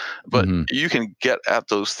focus. But you can get at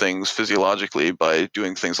those things physiologically by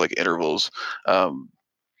doing things like intervals.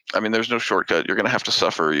 I mean, there's no shortcut. You're going to have to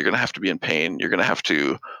suffer. You're going to have to be in pain. You're going to have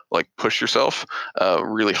to like push yourself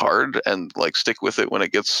really hard and like stick with it when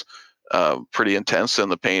it gets pretty intense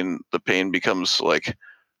and the pain becomes like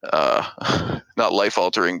not life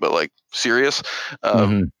altering, but like serious.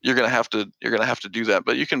 You're going to have to do that,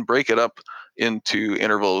 but you can break it up into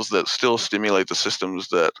intervals that still stimulate the systems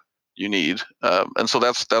that you need. And so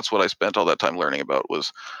that's what I spent all that time learning about,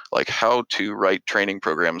 was like how to write training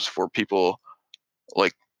programs for people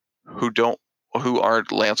like who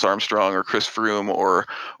aren't Lance Armstrong or Chris Froome or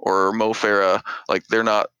Mo Farah. Like they're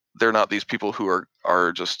not these people who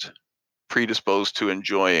are just predisposed to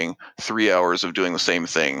enjoying 3 hours of doing the same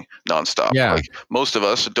thing nonstop. Yeah. Like most of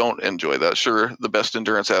us don't enjoy that. Sure, the best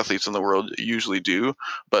endurance athletes in the world usually do,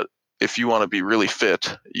 but if you want to be really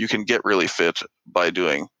fit, you can get really fit by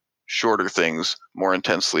doing shorter things more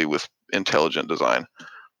intensely with intelligent design.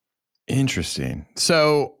 Interesting.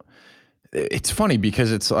 So it's funny because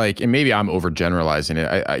it's like, and maybe I'm overgeneralizing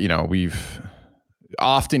it. We've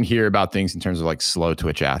often hear about things in terms of like slow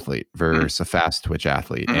twitch athlete versus a fast twitch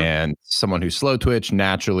athlete, and someone who's slow twitch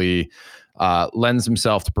naturally lends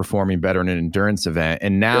himself to performing better in an endurance event.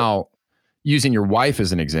 And now using your wife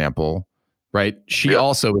as an example, right? She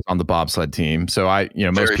also was on the bobsled team. So most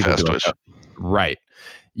Very people fast do twitch. Right.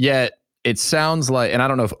 Yet it sounds like, and I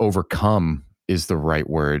don't know if overcome is the right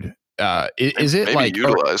word. Is it maybe like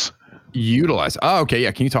utilize? Utilize. Oh, okay.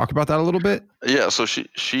 Yeah. Can you talk about that a little bit? Yeah. So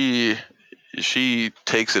she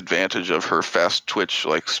takes advantage of her fast twitch,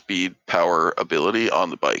 like speed, power, ability on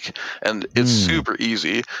the bike. And it's super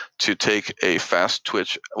easy to take a fast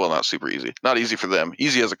twitch. Well, not super easy, not easy for them.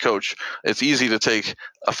 Easy as a coach. It's easy to take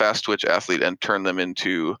a fast twitch athlete and turn them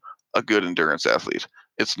into a good endurance athlete.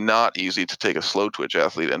 It's not easy to take a slow twitch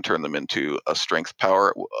athlete and turn them into a strength,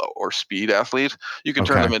 power, or speed athlete. You can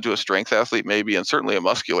turn them into a strength athlete maybe, and certainly a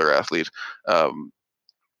muscular athlete.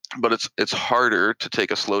 But it's harder to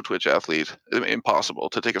take a slow twitch athlete, impossible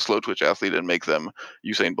to take a slow twitch athlete and make them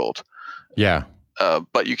Usain Bolt. Yeah.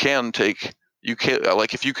 But you can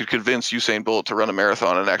like if you could convince Usain Bolt to run a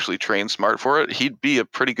marathon and actually train smart for it, he'd be a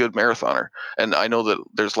pretty good marathoner. And I know that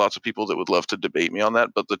there's lots of people that would love to debate me on that,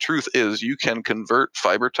 but the truth is you can convert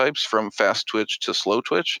fiber types from fast twitch to slow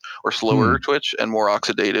twitch or slower twitch and more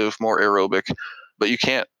oxidative, more aerobic, but you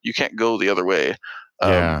can't go the other way.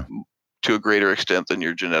 To a greater extent than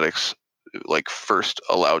your genetics like first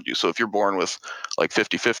allowed you. So if you're born with like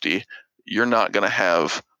 50-50, you're not going to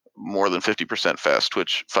have more than 50% fast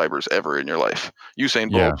twitch fibers ever in your life.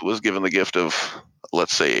 Usain Bolt was given the gift of,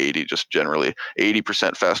 let's say 80, just generally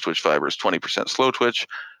 80% fast twitch fibers, 20% slow twitch.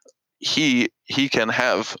 he can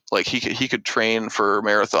have like he could train for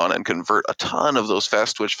marathon and convert a ton of those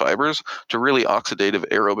fast twitch fibers to really oxidative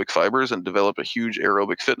aerobic fibers and develop a huge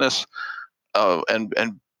aerobic fitness,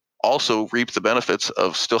 and also reap the benefits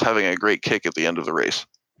of still having a great kick at the end of the race.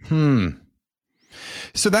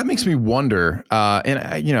 So that makes me wonder, and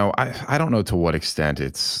I don't know to what extent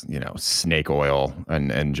it's snake oil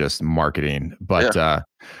and just marketing, but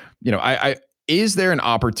I is there an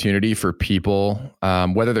opportunity for people,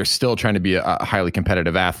 whether they're still trying to be a highly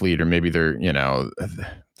competitive athlete, or maybe they're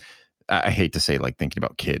I hate to say like thinking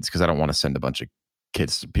about kids, because I don't want to send a bunch of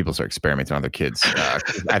people start experimenting on their kids.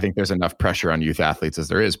 I think there's enough pressure on youth athletes as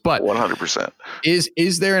there is, but 100%.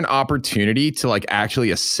 Is there an opportunity to like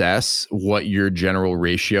actually assess what your general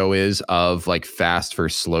ratio is of like fast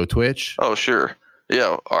versus slow twitch? Oh, sure.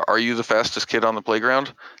 Yeah. Are you the fastest kid on the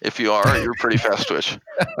playground? If you are, you're pretty fast twitch.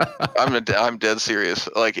 I'm dead serious.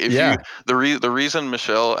 Like the reason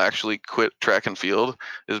Michelle actually quit track and field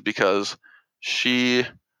is because she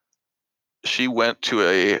went to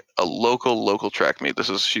a local track meet.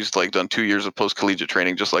 She's like done 2 years of post collegiate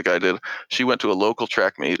training, just like I did. She went to a local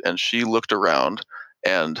track meet and she looked around,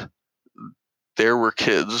 and there were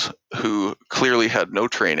kids who clearly had no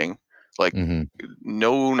training, like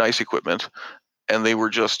no nice equipment, and they were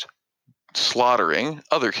just slaughtering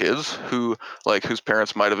other kids whose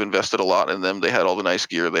parents might have invested a lot in them. They had all the nice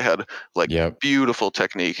gear. They had beautiful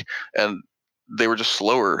technique, and they were just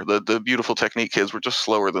slower. The beautiful technique kids were just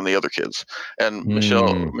slower than the other kids. And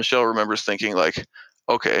Michelle remembers thinking like,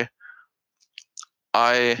 okay,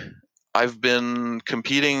 I've been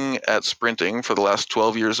competing at sprinting for the last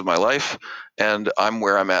 12 years of my life, and I'm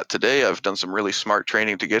where I'm at today. I've done some really smart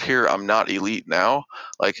training to get here. I'm not elite now.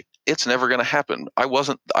 Like, it's never going to happen. I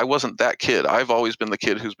wasn't that kid. I've always been the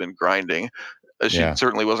kid who's been grinding. She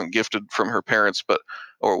certainly wasn't gifted from her parents,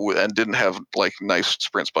 and didn't have like nice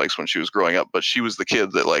sprint spikes when she was growing up. But she was the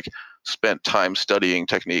kid that like spent time studying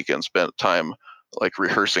technique and spent time like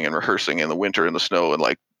rehearsing in the winter in the snow, and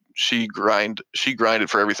like she grinded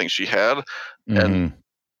for everything she had. And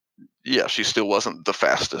she still wasn't the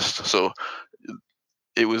fastest. So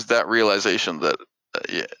it was that realization that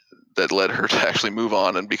led her to actually move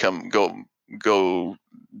on and go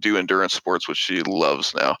do endurance sports, which she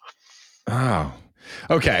loves now. Oh,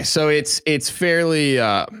 okay. So it's fairly,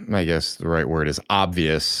 I guess the right word is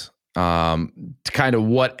obvious, kind of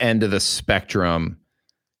what end of the spectrum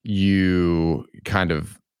you kind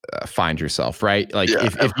of find yourself, right? Like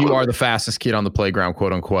if you are the fastest kid on the playground,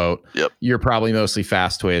 quote unquote, you're probably mostly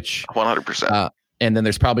fast twitch. 100%. And then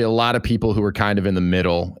there's probably a lot of people who are kind of in the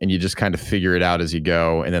middle, and you just kind of figure it out as you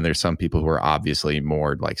go. And then there's some people who are obviously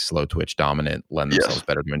more like slow twitch dominant, lend themselves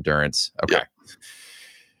better to endurance. Okay. Yep.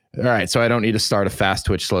 All right. So I don't need to start a fast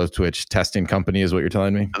twitch, slow twitch testing company is what you're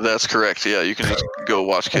telling me? That's correct. Yeah. You can just go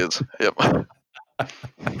watch kids. Yep.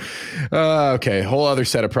 Okay. Whole other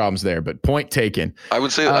set of problems there, but point taken. I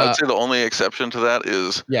would say the only exception to that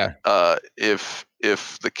is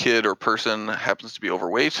if the kid or person happens to be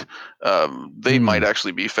overweight, they might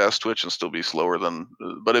actually be fast twitch and still be slower than.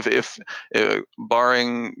 But if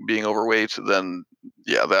barring being overweight, then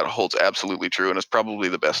that holds absolutely true, and it's probably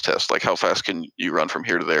the best test. Like, how fast can you run from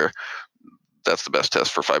here to there? That's the best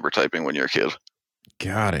test for fiber typing when you're a kid.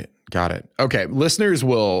 Got it. Okay. Listeners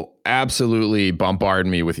will absolutely bombard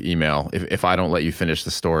me with email if I don't let you finish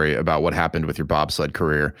the story about what happened with your bobsled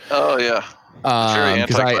career. Oh, yeah. Very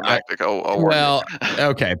anticlimactic.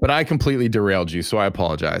 Okay. But I completely derailed you, so I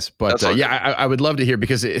apologize. But I would love to hear,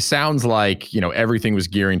 because it sounds like, everything was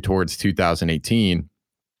gearing towards 2018.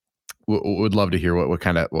 Would love to hear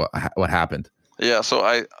what happened. Yeah,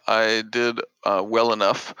 so I did well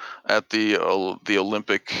enough at the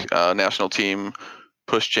Olympic national team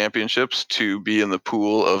push championships to be in the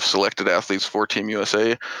pool of selected athletes for Team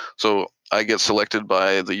USA. So I get selected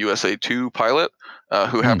by the USA 2 pilot,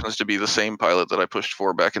 who happens to be the same pilot that I pushed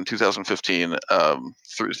for back in 2015,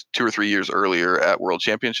 2 or 3 years earlier at World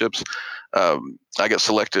Championships. I got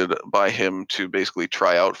selected by him to basically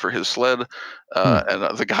try out for his sled.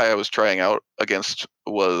 And the guy I was trying out against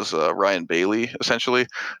was Ryan Bailey, essentially.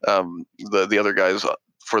 The other guys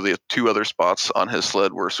for the 2 other spots on his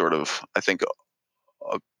sled were sort of, I think,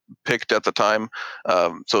 picked at the time.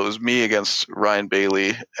 So it was me against Ryan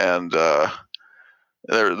Bailey, and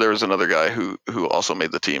there was another guy who also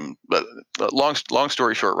made the team. But long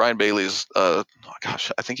story short, Ryan Bailey's I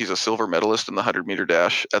think he's a silver medalist in the 100-meter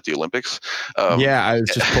dash at the Olympics. I was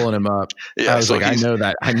just pulling him up. I was like, I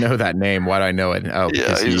know that name. Why do I know it? Oh,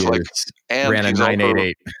 because he ran a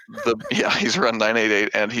 988. He's run 988,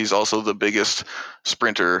 and he's also the biggest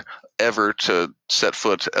sprinter ever to set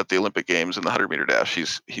foot at the Olympic Games in the 100-meter dash.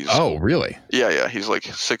 He's Oh, really? yeah. He's like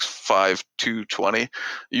 6'5", 220.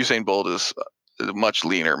 Usain Bolt is much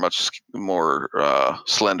leaner, much more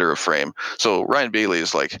slender of frame. So Ryan Bailey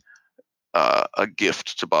is like a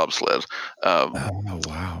gift to bobsled. Oh,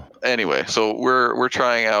 wow. Anyway, so we're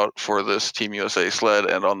trying out for this Team USA sled,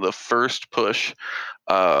 and on the first push,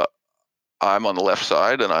 I'm on the left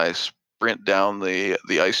side and I sprint down the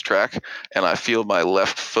ice track, and I feel my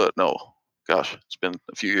left foot. No, gosh, it's been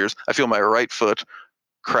a few years. I feel my right foot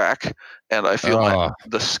crack, and I feel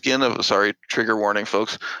the skin of, sorry, trigger warning,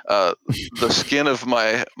 folks. The skin of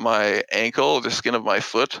my ankle, the skin of my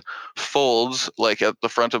foot folds like at the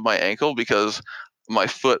front of my ankle because my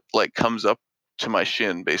foot like comes up to my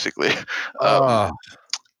shin basically.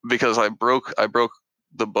 Because I broke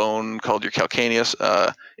the bone called your calcaneus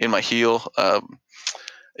in my heel.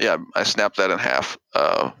 Yeah, I snapped that in half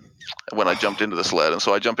when I jumped into the sled. And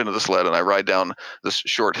so I jump into the sled and I ride down this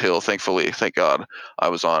short hill. Thankfully, thank God, I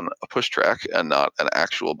was on a push track and not an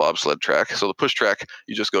actual bobsled track. So the push track,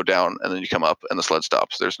 you just go down and then you come up and the sled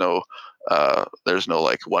stops. There's no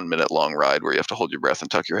like 1 minute long ride where you have to hold your breath and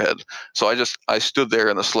tuck your head. So I stood there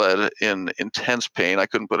in the sled in intense pain. I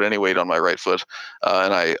couldn't put any weight on my right foot.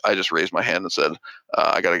 And I just raised my hand and said,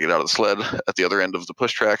 I got to get out of the sled at the other end of the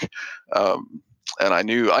push track. And I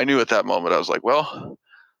knew at that moment, I was like, well,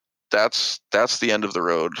 that's the end of the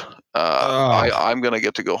road. I'm going to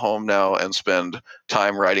get to go home now and spend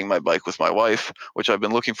time riding my bike with my wife, which I've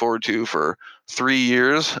been looking forward to for 3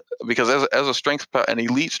 years. Because as an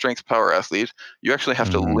elite strength power athlete, you actually have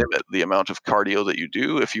to limit the amount of cardio that you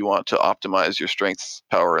do if you want to optimize your strength,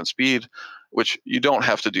 power, and speed, which you don't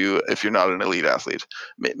have to do if you're not an elite athlete.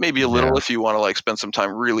 Maybe a little if you want to like spend some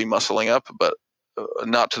time really muscling up, but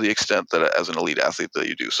not to the extent that as an elite athlete that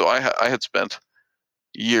you do. So I had spent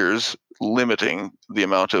years limiting the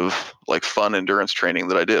amount of like fun endurance training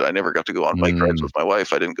that I did. I never got to go on bike rides with my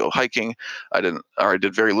wife. I didn't go hiking. I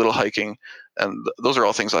did very little hiking. And those are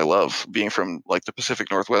all things I love. Being from like the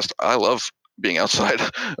Pacific Northwest, I love being outside.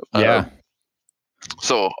 Yeah.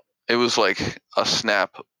 So it was like a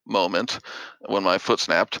snap moment when my foot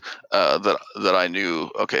snapped that I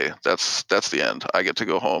knew, okay, that's the end. I get to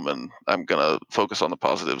go home and I'm gonna focus on the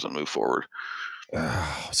positives and move forward.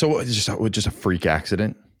 So it was just a freak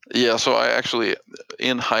accident? Yeah, so I actually,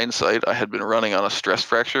 in hindsight, I had been running on a stress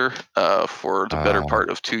fracture for the better part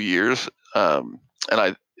of 2 years, and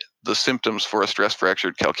the symptoms for a stress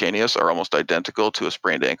fractured calcaneus are almost identical to a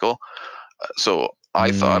sprained ankle. So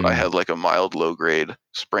I thought I had like a mild, low grade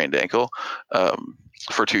sprained ankle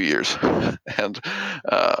for 2 years, and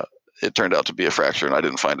it turned out to be a fracture, and I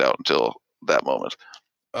didn't find out until that moment.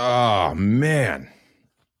 Oh man.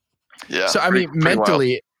 Yeah. So I mean,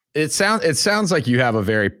 mentally, it sounds like you have a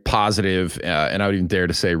very positive, and I would even dare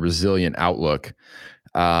to say resilient outlook.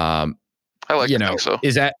 I like to think so.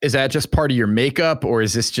 Is that just part of your makeup, or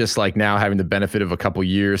is this just like now having the benefit of a couple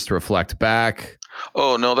years to reflect back?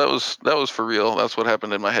 Oh no, that was for real. That's what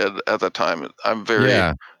happened in my head at that time. I'm very,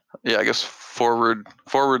 I guess forward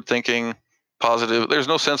thinking, positive. There's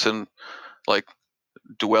no sense in like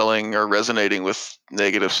dwelling or resonating with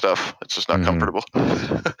negative stuff. It's just not comfortable.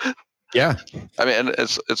 Yeah. I mean, and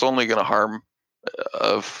it's only going to harm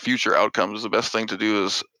future outcomes. The best thing to do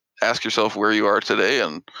is ask yourself where you are today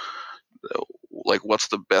and like what's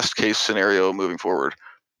the best case scenario moving forward.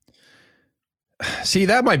 See,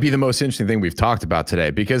 that might be the most interesting thing we've talked about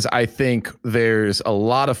today, because I think there's a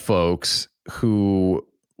lot of folks who,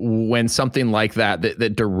 when something like that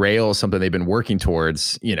derails something they've been working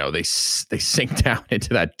towards, they sink down into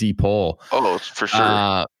that deep hole. Oh, for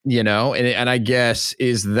sure. And I guess,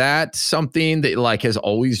 is that something that like has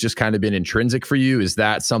always just kind of been intrinsic for you? Is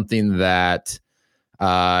that something that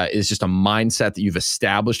is just a mindset that you've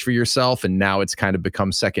established for yourself and now it's kind of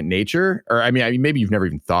become second nature? Or I mean, maybe you've never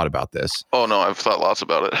even thought about this. Oh no, I've thought lots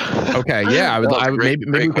about it. Okay. Yeah. Maybe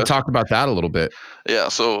we could talk about that a little bit. Yeah.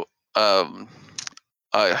 So,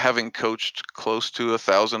 having coached close to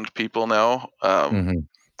 1,000 people now,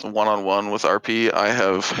 one-on-one with RP, I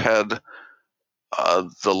have had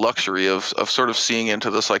the luxury of sort of seeing into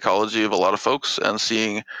the psychology of a lot of folks and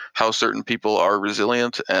seeing how certain people are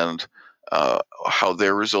resilient and how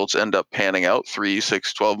their results end up panning out 3,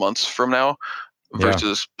 6, 12 months from now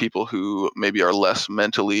versus people who maybe are less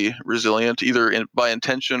mentally resilient, either by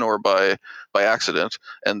intention or by accident,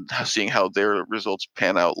 and seeing how their results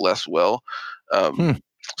pan out less well.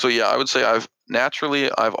 So yeah, I would say I've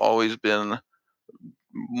always been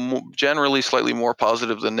generally slightly more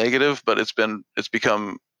positive than negative, but it's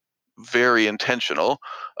become very intentional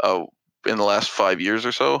in the last 5 years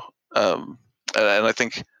or so, and I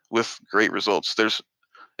think with great results.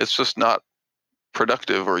 it's just not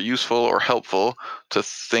productive or useful or helpful to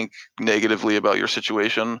think negatively about your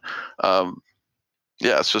situation.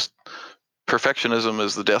 It's just perfectionism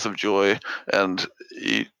is the death of joy. And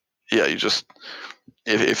you just,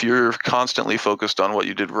 if you're constantly focused on what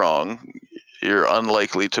you did wrong, you're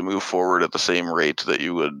unlikely to move forward at the same rate that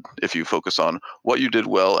you would if you focus on what you did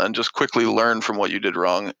well and just quickly learn from what you did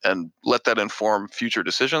wrong and let that inform future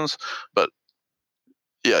decisions. But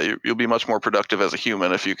you'll be much more productive as a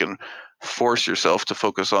human if you can force yourself to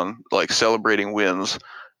focus on like celebrating wins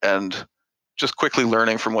and just quickly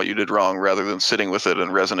learning from what you did wrong rather than sitting with it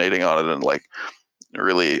and resonating on it and like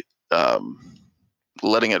really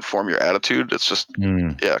letting it form your attitude. It's just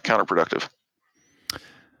counterproductive.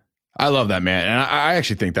 I love that, man. And I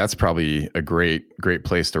actually think that's probably a great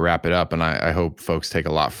place to wrap it up. And I hope folks take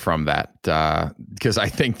a lot from that because I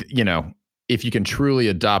think, if you can truly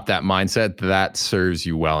adopt that mindset, that serves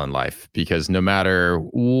you well in life, because no matter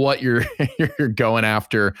what you're going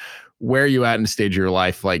after, where you at in the stage of your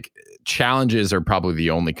life, like challenges are probably the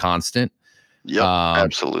only constant. Yep,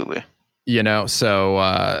 absolutely.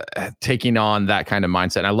 So taking on that kind of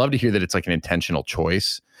mindset, and I love to hear that it's like an intentional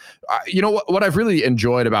choice. What I've really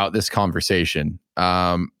enjoyed about this conversation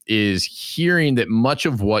is hearing that much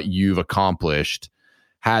of what you've accomplished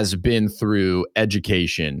has been through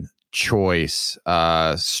education, choice,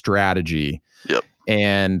 strategy. Yep.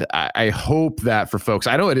 And I hope that for folks,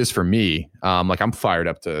 I know it is for me. I'm fired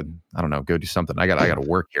up to, I don't know, go do something. I got to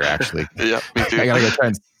work here actually. Yeah, me too. I gotta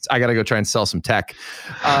go try and sell some tech.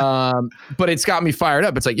 But it's got me fired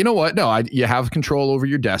up. It's like, you know what? No, you have control over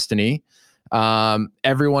your destiny.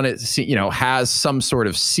 Everyone has some sort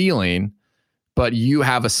of ceiling, but you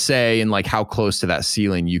have a say in like how close to that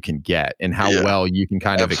ceiling you can get and how well you can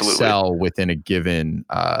kind of excel within a given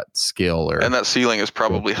skill. And that ceiling is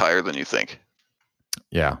probably higher than you think.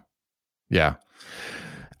 Yeah. Yeah.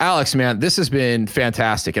 Alex, man, this has been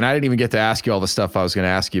fantastic. And I didn't even get to ask you all the stuff I was going to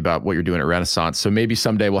ask you about what you're doing at Renaissance. So maybe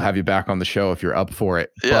someday we'll have you back on the show if you're up for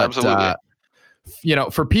it. Yeah, absolutely.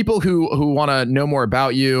 For people who want to know more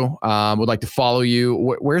about you, would like to follow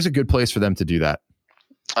you, where's a good place for them to do that?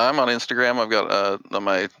 I'm on Instagram. I've got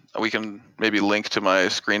we can maybe link to my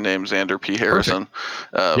screen name, Xander P. Harrison.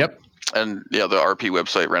 Yep. And the RP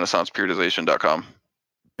website, renaissanceperiodization.com.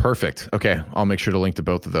 Perfect. Okay. I'll make sure to link to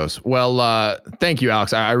both of those. Well, thank you,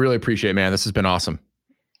 Alex. I really appreciate it, man. This has been awesome.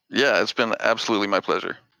 Yeah, it's been absolutely my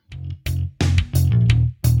pleasure.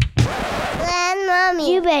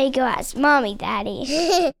 Mommy, you better go ask Mommy,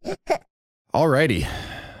 Daddy. Alrighty.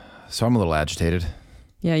 So I'm a little agitated.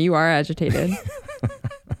 Yeah, you are agitated.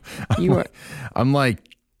 I'm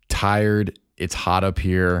like tired. It's hot up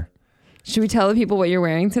here. Should we tell the people what you're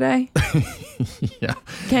wearing today? Yeah.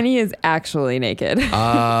 Kenny is actually naked.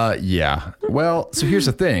 Yeah. Well, so here's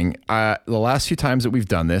the thing. The last few times that we've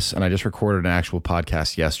done this, and I just recorded an actual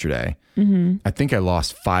podcast yesterday, I think I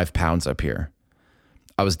lost 5 pounds up here.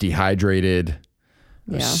 I was dehydrated.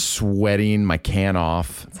 I was sweating my can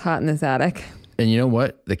off. It's hot in this attic. And you know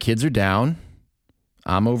what? The kids are down.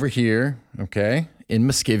 I'm over here, okay, in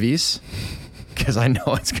my skivvies, because I know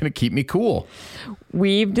it's going to keep me cool.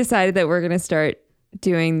 We've decided that we're going to start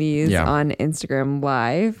doing these on Instagram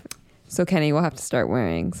Live. So Kenny will have to start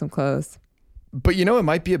wearing some clothes. But it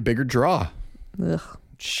might be a bigger draw. Ugh.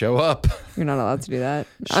 Show up. You're not allowed to do that.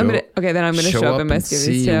 I'm going to show up in my skivvies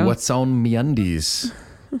see too. What's on me undies.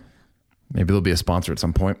 Maybe there'll be a sponsor at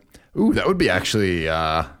some point. Ooh, that would be actually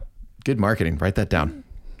good marketing. Write that down.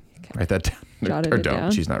 Okay. Write that down. Jotted or it don't.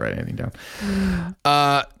 Down. She's not writing anything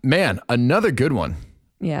down. Man, another good one.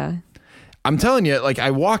 Yeah. I'm telling you, like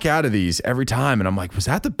I walk out of these every time and I'm like, was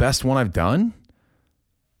that the best one I've done?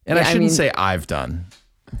 And I shouldn't say I've done,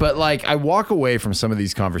 but like I walk away from some of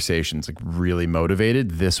these conversations like really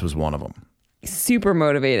motivated. This was one of them. Super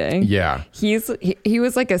motivating. Yeah. He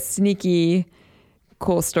was like a sneaky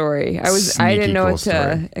cool story. I didn't know what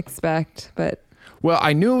to expect, but well,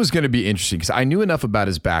 I knew it was going to be interesting because I knew enough about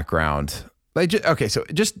his background. So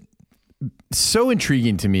just so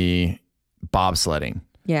intriguing to me, bobsledding.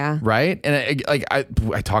 Yeah. Right. And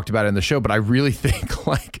I talked about it in the show, but I really think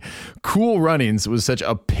like Cool Runnings was such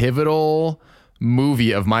a pivotal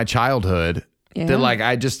movie of my childhood that like,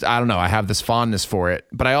 I don't know. I have this fondness for it,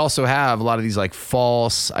 but I also have a lot of these like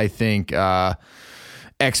false, I think,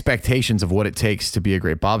 expectations of what it takes to be a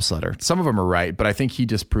great bobsledder. Some of them are right, but I think he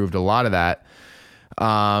disproved a lot of that.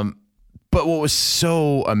 But what was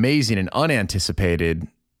so amazing and unanticipated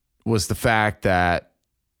was the fact that,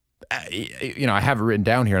 I have it written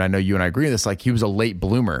down here and I know you and I agree on this, like he was a late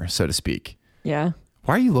bloomer, so to speak. Yeah.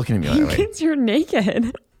 Why are you looking at me that way? Because you're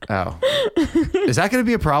naked. Oh. Is that going to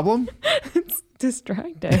be a problem? It's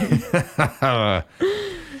distracting.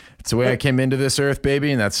 It's the way I came into this earth,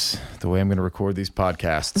 baby, and that's the way I'm going to record these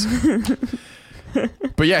podcasts.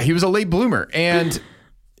 But yeah, he was a late bloomer. And,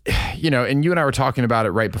 and you and I were talking about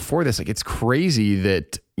it right before this. Like, it's crazy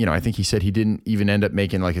that, I think he said he didn't even end up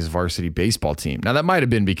making like his varsity baseball team. Now, that might have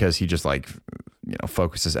been because he just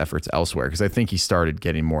focused his efforts elsewhere. Because I think he started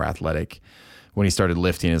getting more athletic when he started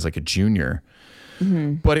lifting as like a junior.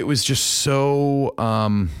 Mm-hmm. But it was just so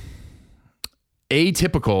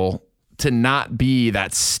atypical to not be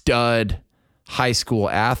that stud high school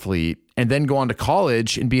athlete and then go on to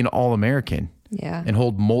college and be an All-American. Yeah. And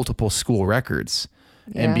hold multiple school records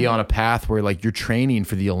and be on a path where like you're training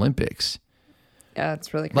for the Olympics. Yeah,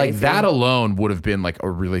 it's really crazy. Like that alone would have been like a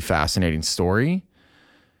really fascinating story.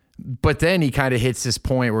 But then he kind of hits this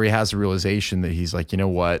point where he has a realization that he's like, you know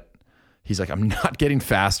what? He's like, I'm not getting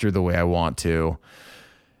faster the way I want to.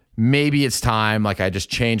 Maybe it's time. Like I just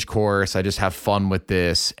change course. I just have fun with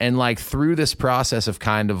this. And like through this process of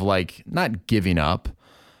kind of like not giving up,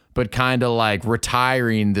 but kind of like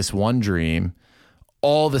retiring this one dream,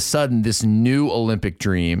 all of a sudden this new Olympic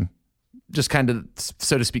dream just kind of,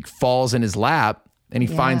 so to speak, falls in his lap. And he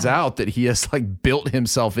finds out that he has like built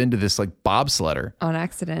himself into this like bobsledder. On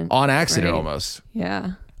accident. Right. Almost.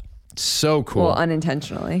 Yeah. So cool. Well,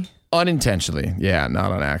 unintentionally. Unintentionally. Yeah,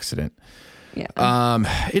 not on accident. Yeah.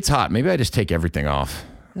 It's hot. Maybe I just take everything off.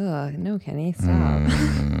 Ugh, no, Kenny, stop.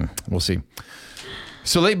 We'll see.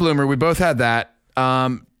 So late bloomer, we both had that.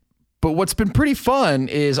 But what's been pretty fun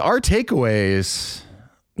is our takeaways.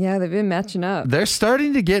 Yeah, they've been matching up. They're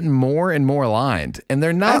starting to get more and more aligned. And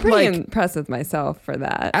they're not I'm pretty impressed with myself for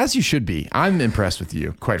that. As you should be. I'm impressed with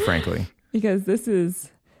you, quite frankly. Because this is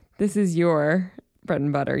your bread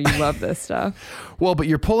and butter. You love this stuff. Well, but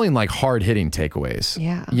you're pulling like hard hitting takeaways.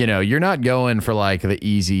 Yeah. You're not going for like the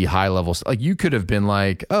easy high level stuff. Like you could have been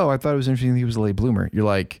like, oh, I thought it was interesting that he was a late bloomer. You're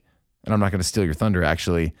like, and I'm not going to steal your thunder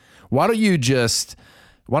actually. Why don't you just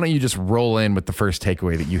roll in with the first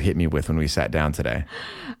takeaway that you hit me with when we sat down today?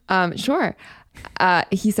 Sure.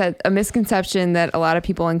 He said a misconception that a lot of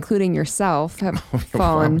people, including yourself, have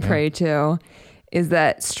fallen prey to is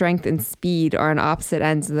that strength and speed are on opposite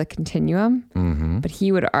ends of the continuum. Mm-hmm. But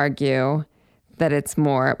he would argue that it's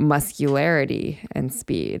more muscularity and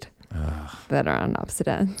speed that are on opposite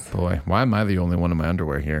ends. Boy, why am I the only one in my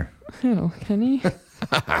underwear here? Oh, Kenny.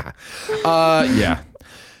 Yeah.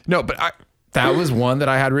 No, but that was one that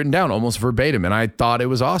I had written down almost verbatim, and I thought it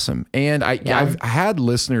was awesome. And I've had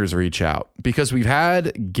listeners reach out because we've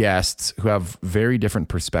had guests who have very different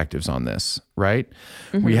perspectives on this, right?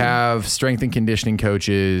 Mm-hmm. We have strength and conditioning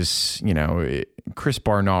coaches, Chris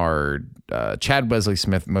Barnard, Chad Wesley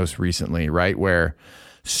Smith most recently, right? Where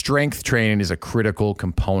strength training is a critical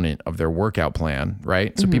component of their workout plan,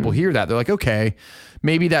 right? So people hear that, they're like, okay,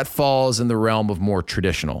 maybe that falls in the realm of more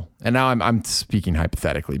traditional. And now I'm speaking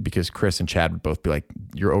hypothetically because Chris and Chad would both be like,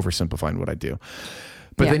 you're oversimplifying what I do.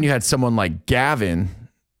 But then you had someone like Gavin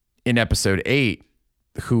in episode 8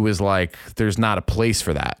 who was like, there's not a place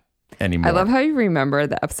for that anymore. I love how you remember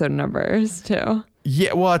the episode numbers too.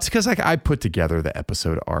 Yeah, well, it's because like I put together the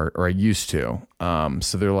episode art, or I used to.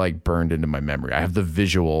 So they're like burned into my memory. I have the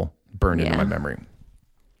visual burned into my memory.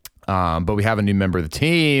 But we have a new member of the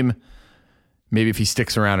team. Maybe if he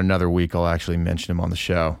sticks around another week, I'll actually mention him on the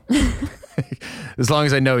show. As long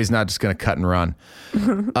as I know he's not just going to cut and run.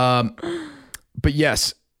 But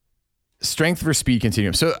yes, strength versus speed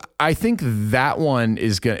continuum. So I think that one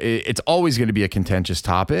it's always going to be a contentious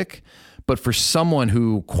topic. But for someone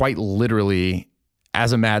who quite literally,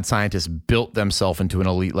 as a mad scientist, built themselves into an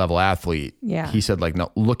elite level athlete, he said like, no,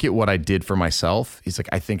 look at what I did for myself. He's like,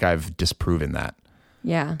 I think I've disproven that.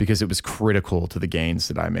 Yeah. Because it was critical to the gains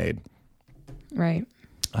that I made. Right.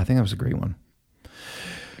 I think that was a great one.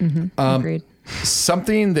 Mm-hmm. Agreed.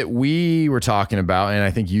 Something that we were talking about, and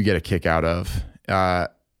I think you get a kick out of,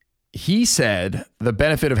 he said the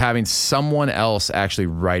benefit of having someone else actually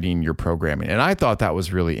writing your programming. And I thought that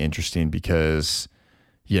was really interesting because,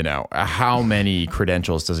 how many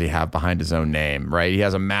credentials does he have behind his own name, right? He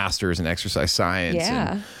has a master's in exercise science.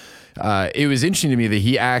 Yeah. And, it was interesting to me that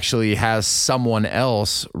he actually has someone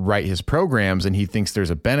else write his programs and he thinks there's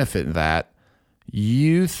a benefit in that.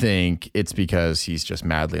 You think it's because he's just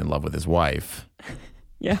madly in love with his wife.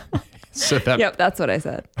 Yeah. Yep, that's what I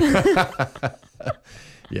said.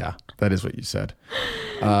 Yeah, that is what you said.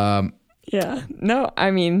 Yeah. No,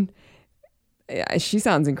 I mean, she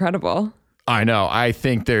sounds incredible. I know. I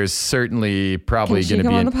think there's certainly probably going to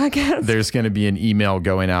be on the podcast? There's going to be an email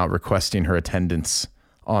going out requesting her attendance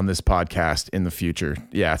on this podcast in the future.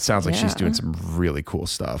 Yeah, it sounds like she's doing some really cool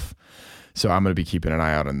stuff. So I'm going to be keeping an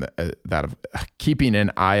eye out on keeping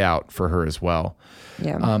an eye out for her as well.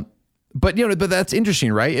 Yeah. But but that's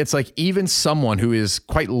interesting, right? It's like even someone who is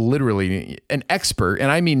quite literally an expert,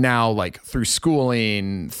 and I mean now like through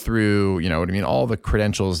schooling, through, what I mean, all the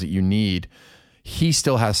credentials that you need, he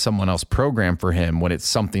still has someone else program for him when it's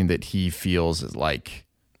something that he feels is like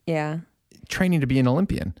training to be an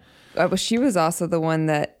Olympian. But she was also the one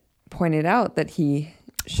that pointed out that he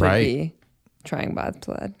should be trying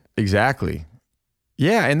bobsled. Exactly.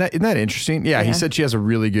 Yeah, and isn't that interesting? Yeah, he said she has a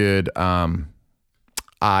really good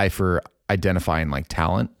eye for identifying like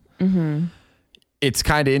talent. Mm-hmm. It's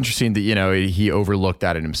kind of interesting that, he overlooked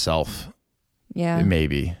that in himself. Yeah.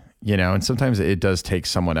 Maybe, and sometimes it does take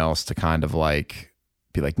someone else to kind of like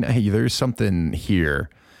be like, hey, there's something here.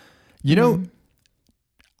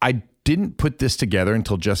 I didn't put this together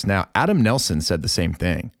until just now. Adam Nelson said the same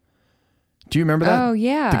thing. Do you remember that? Oh,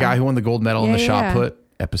 yeah. The guy who won the gold medal in the shot put,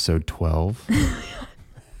 episode 12.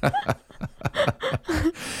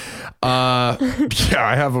 I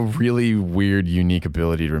have a really weird, unique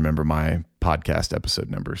ability to remember my podcast episode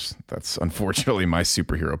numbers. That's unfortunately my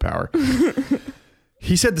superhero power.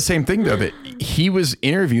 He said the same thing, though, that he was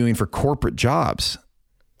interviewing for corporate jobs.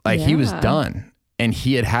 Like he was done. And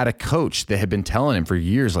he had a coach that had been telling him for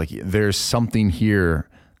years, like, there's something here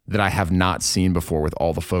that I have not seen before with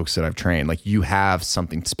all the folks that I've trained. Like, you have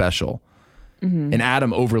something special. Mm-hmm. And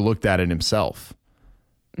Adam overlooked that in himself.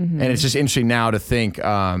 Mm-hmm. And it's just interesting now to think,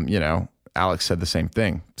 Alex said the same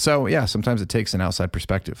thing. So, yeah, sometimes it takes an outside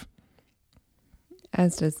perspective.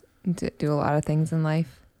 As does do a lot of things in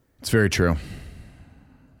life. It's very true.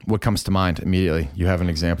 What comes to mind immediately? You have an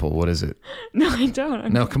example. What is it? No, I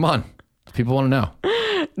don't. No, come on. People want to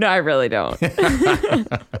know. No, I really don't.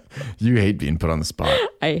 You hate being put on the spot.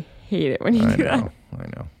 I hate it when you do that. I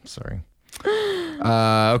know. Sorry.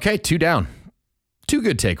 Okay, 2 down. 2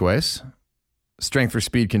 good takeaways. Strength for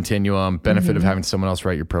speed continuum, benefit of having someone else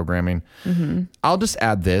write your programming. Mm-hmm. I'll just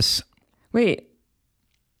add this. Wait.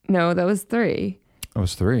 No, that was 3. That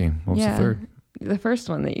was 3. What was the third? The first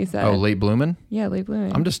one that you said. Oh, late blooming? Yeah, late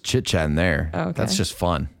blooming. I'm just chit-chatting there. Oh, okay. That's just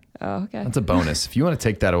fun. Oh, okay. That's a bonus. If you want to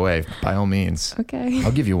take that away, by all means. Okay.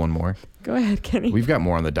 I'll give you one more. Go ahead, Kenny. We've got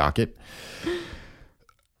more on the docket.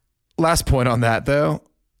 Last point on that, though,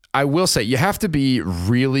 I will say you have to be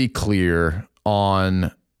really clear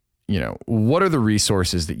on, what are the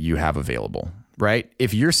resources that you have available, right?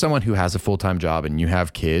 If you're someone who has a full-time job and you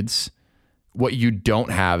have kids, what you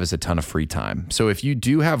don't have is a ton of free time. So if you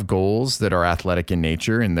do have goals that are athletic in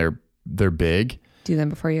nature and they're big, do them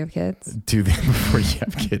before you have kids. Do them before you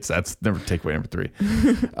have kids. That's takeaway number 3.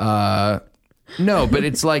 No, but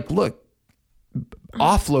it's like, look,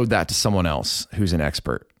 offload that to someone else who's an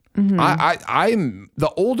expert. Mm-hmm. I'm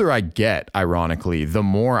the older I get, ironically, the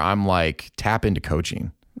more I'm like tap into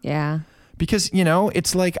coaching. Yeah. Because,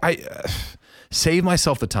 it's like I save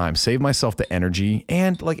myself the time, save myself the energy.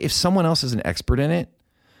 And like if someone else is an expert in it,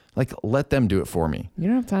 like let them do it for me. You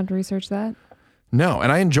don't have time to research that? No,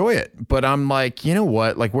 and I enjoy it, but I'm like, you know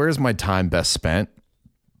what? Like, where's my time best spent?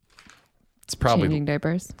 It's probably changing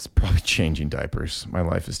diapers. It's probably changing diapers. My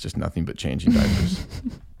life is just nothing but changing diapers.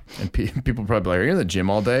 And people probably like, are you in the gym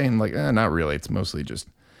all day? And I'm like, not really. It's mostly just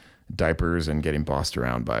diapers and getting bossed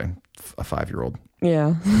around by a 5-year-old.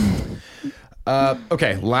 Yeah.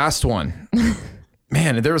 Okay, last one.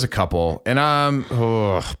 Man, there was a couple, and I'm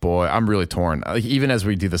really torn. Like, even as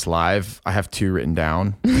we do this live, I have 2 written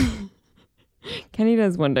down. Kenny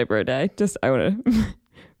does 1 diaper a day. I want to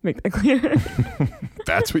make that clear.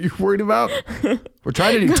 That's what you're worried about? We're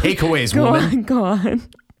trying to do takeaways, woman. Go on.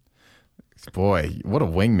 Boy, what a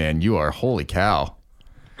wingman you are. Holy cow.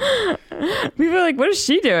 People are like, what is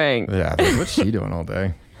she doing? Yeah, what's she doing all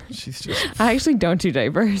day? She's just... I actually don't do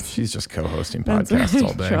diapers. She's just co-hosting podcasts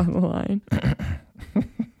all day. Draw the line.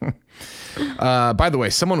 By the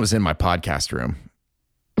way, someone was in my podcast room.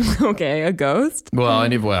 Okay, a ghost?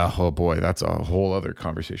 Oh boy, that's a whole other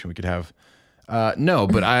conversation we could have. No,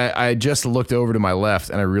 but I just looked over to my left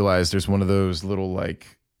and I realized there's one of those little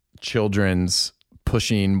like children's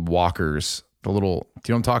pushing walkers. Do you know what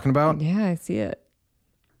I'm talking about? Yeah, I see it.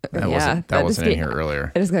 That wasn't in here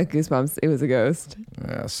earlier. I just got goosebumps. It was a ghost.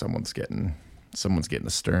 Yeah, someone's getting a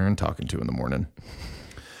stern talking to in the morning.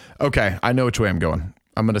 Okay, I know which way I'm going.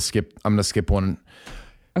 I'm gonna skip one.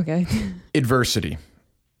 Okay. Adversity.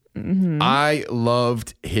 Mm-hmm. I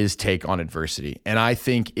loved his take on adversity, and I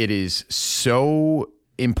think it is so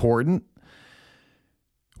important.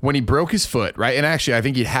 When he broke his foot, right? And actually, I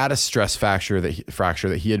think he had a stress fracture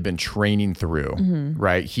that he had been training through,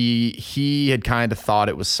 right? He had kind of thought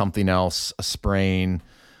it was something else, a sprain,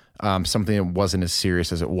 something that wasn't as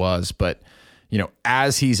serious as it was. But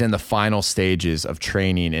as he's in the final stages of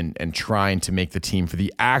training and trying to make the team for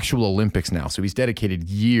the actual Olympics now. So he's dedicated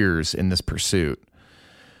years in this pursuit,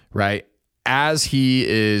 right? As he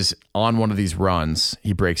is on one of these runs,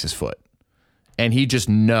 he breaks his foot and he just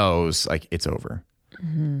knows like it's over.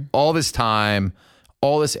 Mm-hmm. All this time,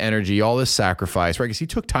 all this energy, all this sacrifice, right? Because he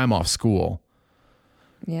took time off school.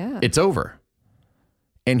 Yeah. It's over.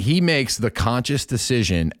 And he makes the conscious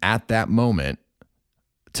decision at that moment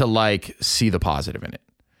to like see the positive in it.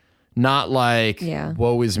 Not like,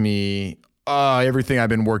 woe is me. Oh, everything I've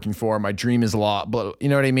been working for, my dream is lost. But you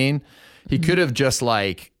know what I mean? He could have just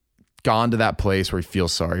like gone to that place where he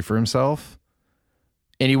feels sorry for himself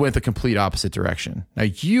and he went the complete opposite direction. Now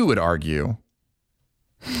you would argue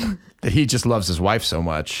that he just loves his wife so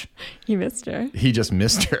much. He missed her. He just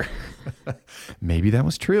missed her. Maybe that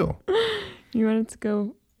was true. He wanted to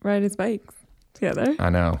go ride his bikes together. I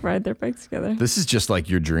know. Ride their bikes together. This is just like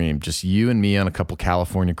your dream. Just you and me on a couple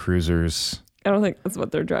California cruisers. I don't think that's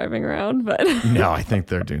what they're driving around, but. No, I think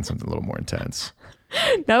they're doing something a little more intense.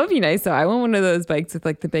 That would be nice though. I want one of those bikes with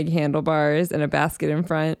like the big handlebars and a basket in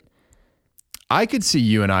front. I could see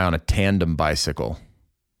you and I on a tandem bicycle.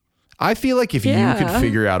 I feel like if you could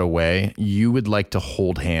figure out a way, you would like to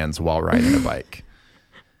hold hands while riding a bike.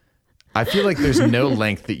 I feel like there's no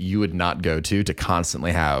length that you would not go to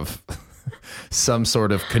constantly have some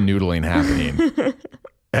sort of canoodling happening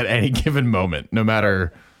at any given moment, no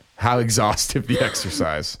matter how exhaustive the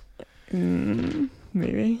exercise.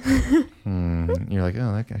 Maybe. You're like,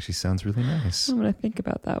 oh, that actually sounds really nice. I'm going to think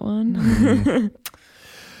about that one.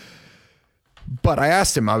 But I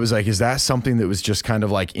asked him, I was like, is that something that was just kind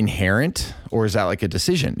of like inherent or is that like a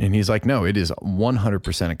decision? And he's like, no, it is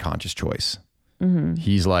 100% a conscious choice. Mm-hmm.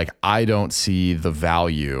 He's like, I don't see the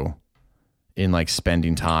value in like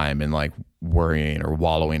spending time and like worrying or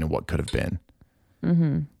wallowing in what could have been.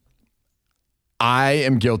 Mm-hmm. I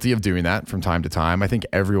am guilty of doing that from time to time. I think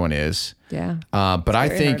everyone is. Yeah. But I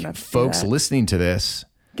think folks listening to this.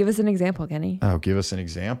 Give us an example, Kenny. Oh, give us an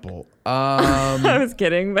example. I was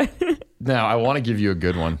kidding, but. No, I want to give you a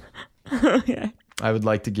good one. Okay. I would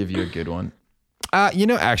like to give you a good one.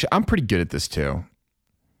 Actually, I'm pretty good at this too.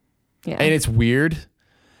 Yeah. And it's weird.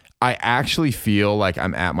 I actually feel like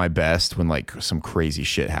I'm at my best when like some crazy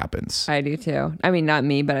shit happens. I do too. I mean, not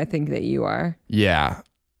me, but I think that you are. Yeah.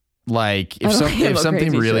 Like if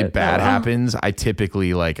something really bad happens, I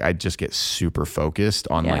typically I just get super focused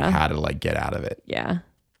on like how to like get out of it. Yeah.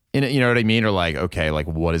 And you know what I mean? Or like, okay, like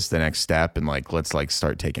what is the next step? And like, let's like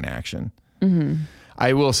start taking action. Mm-hmm.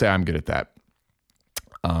 I will say I'm good at that.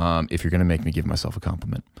 If you're going to make me give myself a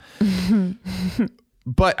compliment.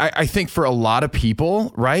 But I think for a lot of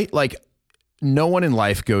people, right? Like no one in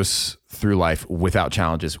life goes through life without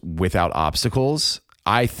challenges, without obstacles.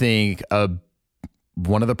 I think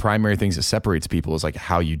one of the primary things that separates people is like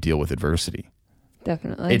how you deal with adversity.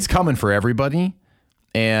 Definitely. It's coming for everybody.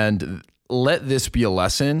 And let this be a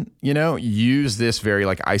lesson, use this very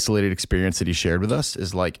like isolated experience that he shared with us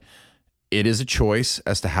is like, it is a choice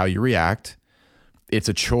as to how you react. It's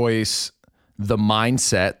a choice, the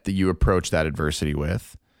mindset that you approach that adversity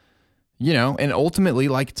with, and ultimately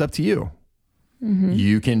like it's up to you. Mm-hmm.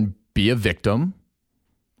 You can be a victim,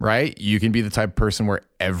 right? You can be the type of person where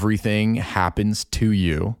everything happens to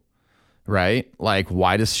you, right? Like,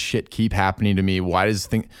 why does shit keep happening to me?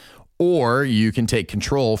 Or you can take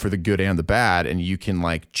control for the good and the bad, and you can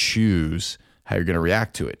like choose how you're going to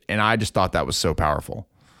react to it. And I just thought that was so powerful.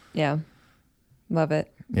 Yeah. Love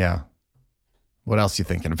it. Yeah. What else are you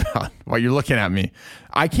thinking about while you're looking at me?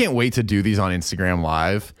 I can't wait to do these on Instagram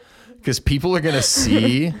Live because people are going to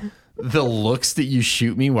see the looks that you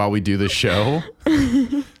shoot me while we do the show.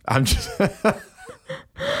 I'm just,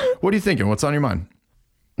 what are you thinking? What's on your mind?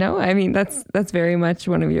 No, I mean, that's very much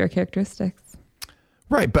one of your characteristics.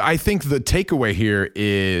 Right. But I think the takeaway here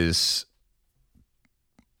is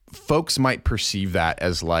folks might perceive that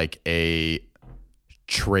as like a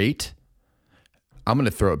trait. I'm going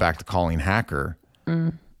to throw it back to Colleen Hacker.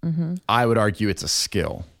 Mm-hmm. I would argue it's a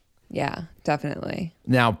skill. Yeah, definitely.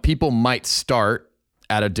 Now, people might start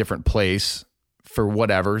at a different place for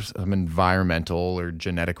whatever, some environmental or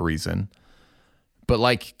genetic reason. But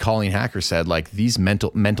like Colleen Hacker said, like these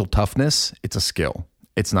mental toughness, it's a skill.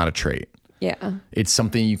 It's not a trait. Yeah. It's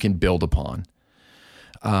something you can build upon.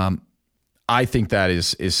 I think that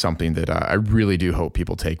is something that I really do hope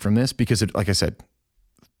people take from this because, like I said,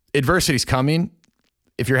 adversity's coming.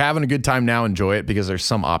 If you're having a good time now, enjoy it because there's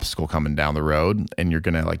some obstacle coming down the road and you're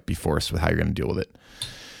going to like be forced with how you're going to deal with it.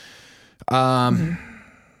 Man,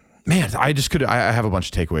 I have a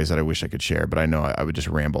bunch of takeaways that I wish I could share, but I know I would just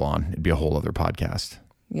ramble on. It'd be a whole other podcast.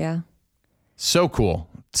 Yeah. So cool.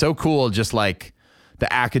 so cool, just like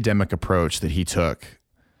the academic approach that he took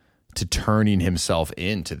to turning himself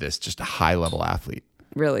into this just a high level athlete.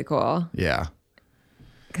 Really cool. Yeah.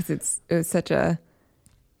 Because it was such a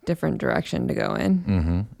different direction to go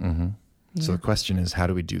in. Yeah. So the question is, how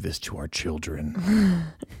do we do this to our children?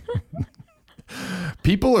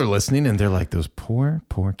 People are listening and they're like, those poor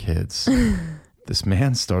kids. This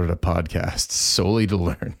man started a podcast solely to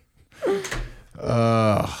learn.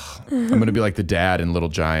 I'm going to be like the dad in Little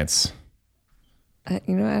Giants. I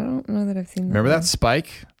don't know that I've seen that. Remember that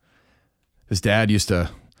Spike? His dad used to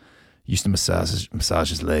massage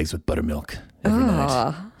his legs with buttermilk every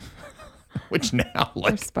night. Which now,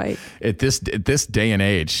 like, Spike. at this day and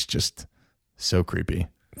age, just so creepy.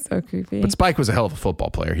 So creepy. But Spike was a hell of a football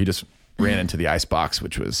player. He just ran into the icebox,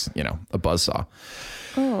 which was, a buzzsaw.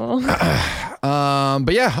 Oh.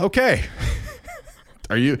 But yeah, okay.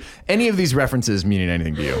 Are you any of these references meaning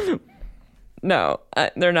anything to you? No,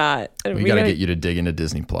 they're not. We got to get you to dig into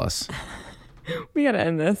Disney Plus. We got to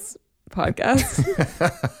end this podcast.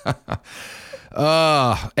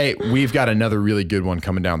 Hey, we've got another really good one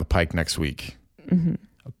coming down the pike next week.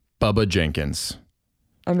 Bubba Jenkins.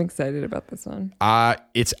 I'm excited about this one.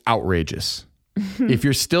 It's outrageous. If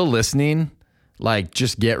you're still listening, like,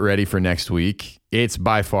 just get ready for next week. It's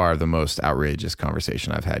by far the most outrageous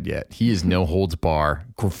conversation I've had yet. He is no holds bar,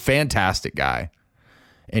 fantastic guy.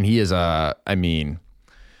 And he is a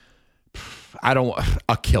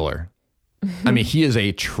killer. I mean, he is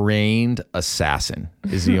a trained assassin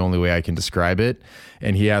is the only way I can describe it.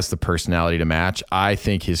 And he has the personality to match. I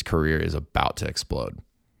think his career is about to explode.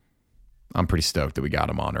 I'm pretty stoked that we got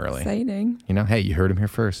him on early. Exciting. Hey, you heard him here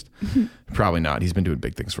first. Probably not. He's been doing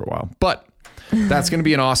big things for a while. But that's going to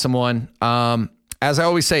be an awesome one. As I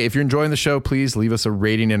always say, if you're enjoying the show, please leave us a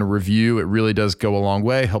rating and a review. It really does go a long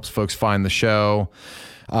way. Helps folks find the show.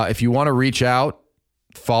 If you want to reach out,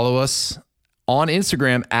 follow us on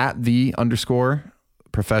Instagram at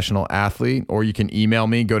 @the_professional athlete, or you can email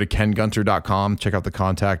me. Go to kengunter.com. Check out the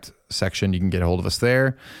contact section. You can get a hold of us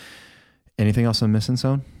there. Anything else I'm missing,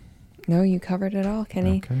 Son? No, you covered it all,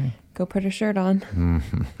 Kenny. Okay. Go put a shirt on.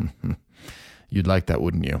 You'd like that,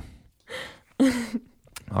 wouldn't you?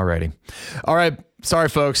 Alrighty. All right. Sorry,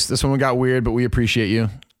 folks. This one got weird, but we appreciate you.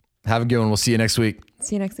 Have a good one. We'll see you next week.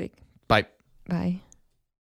 See you next week. Bye. Bye.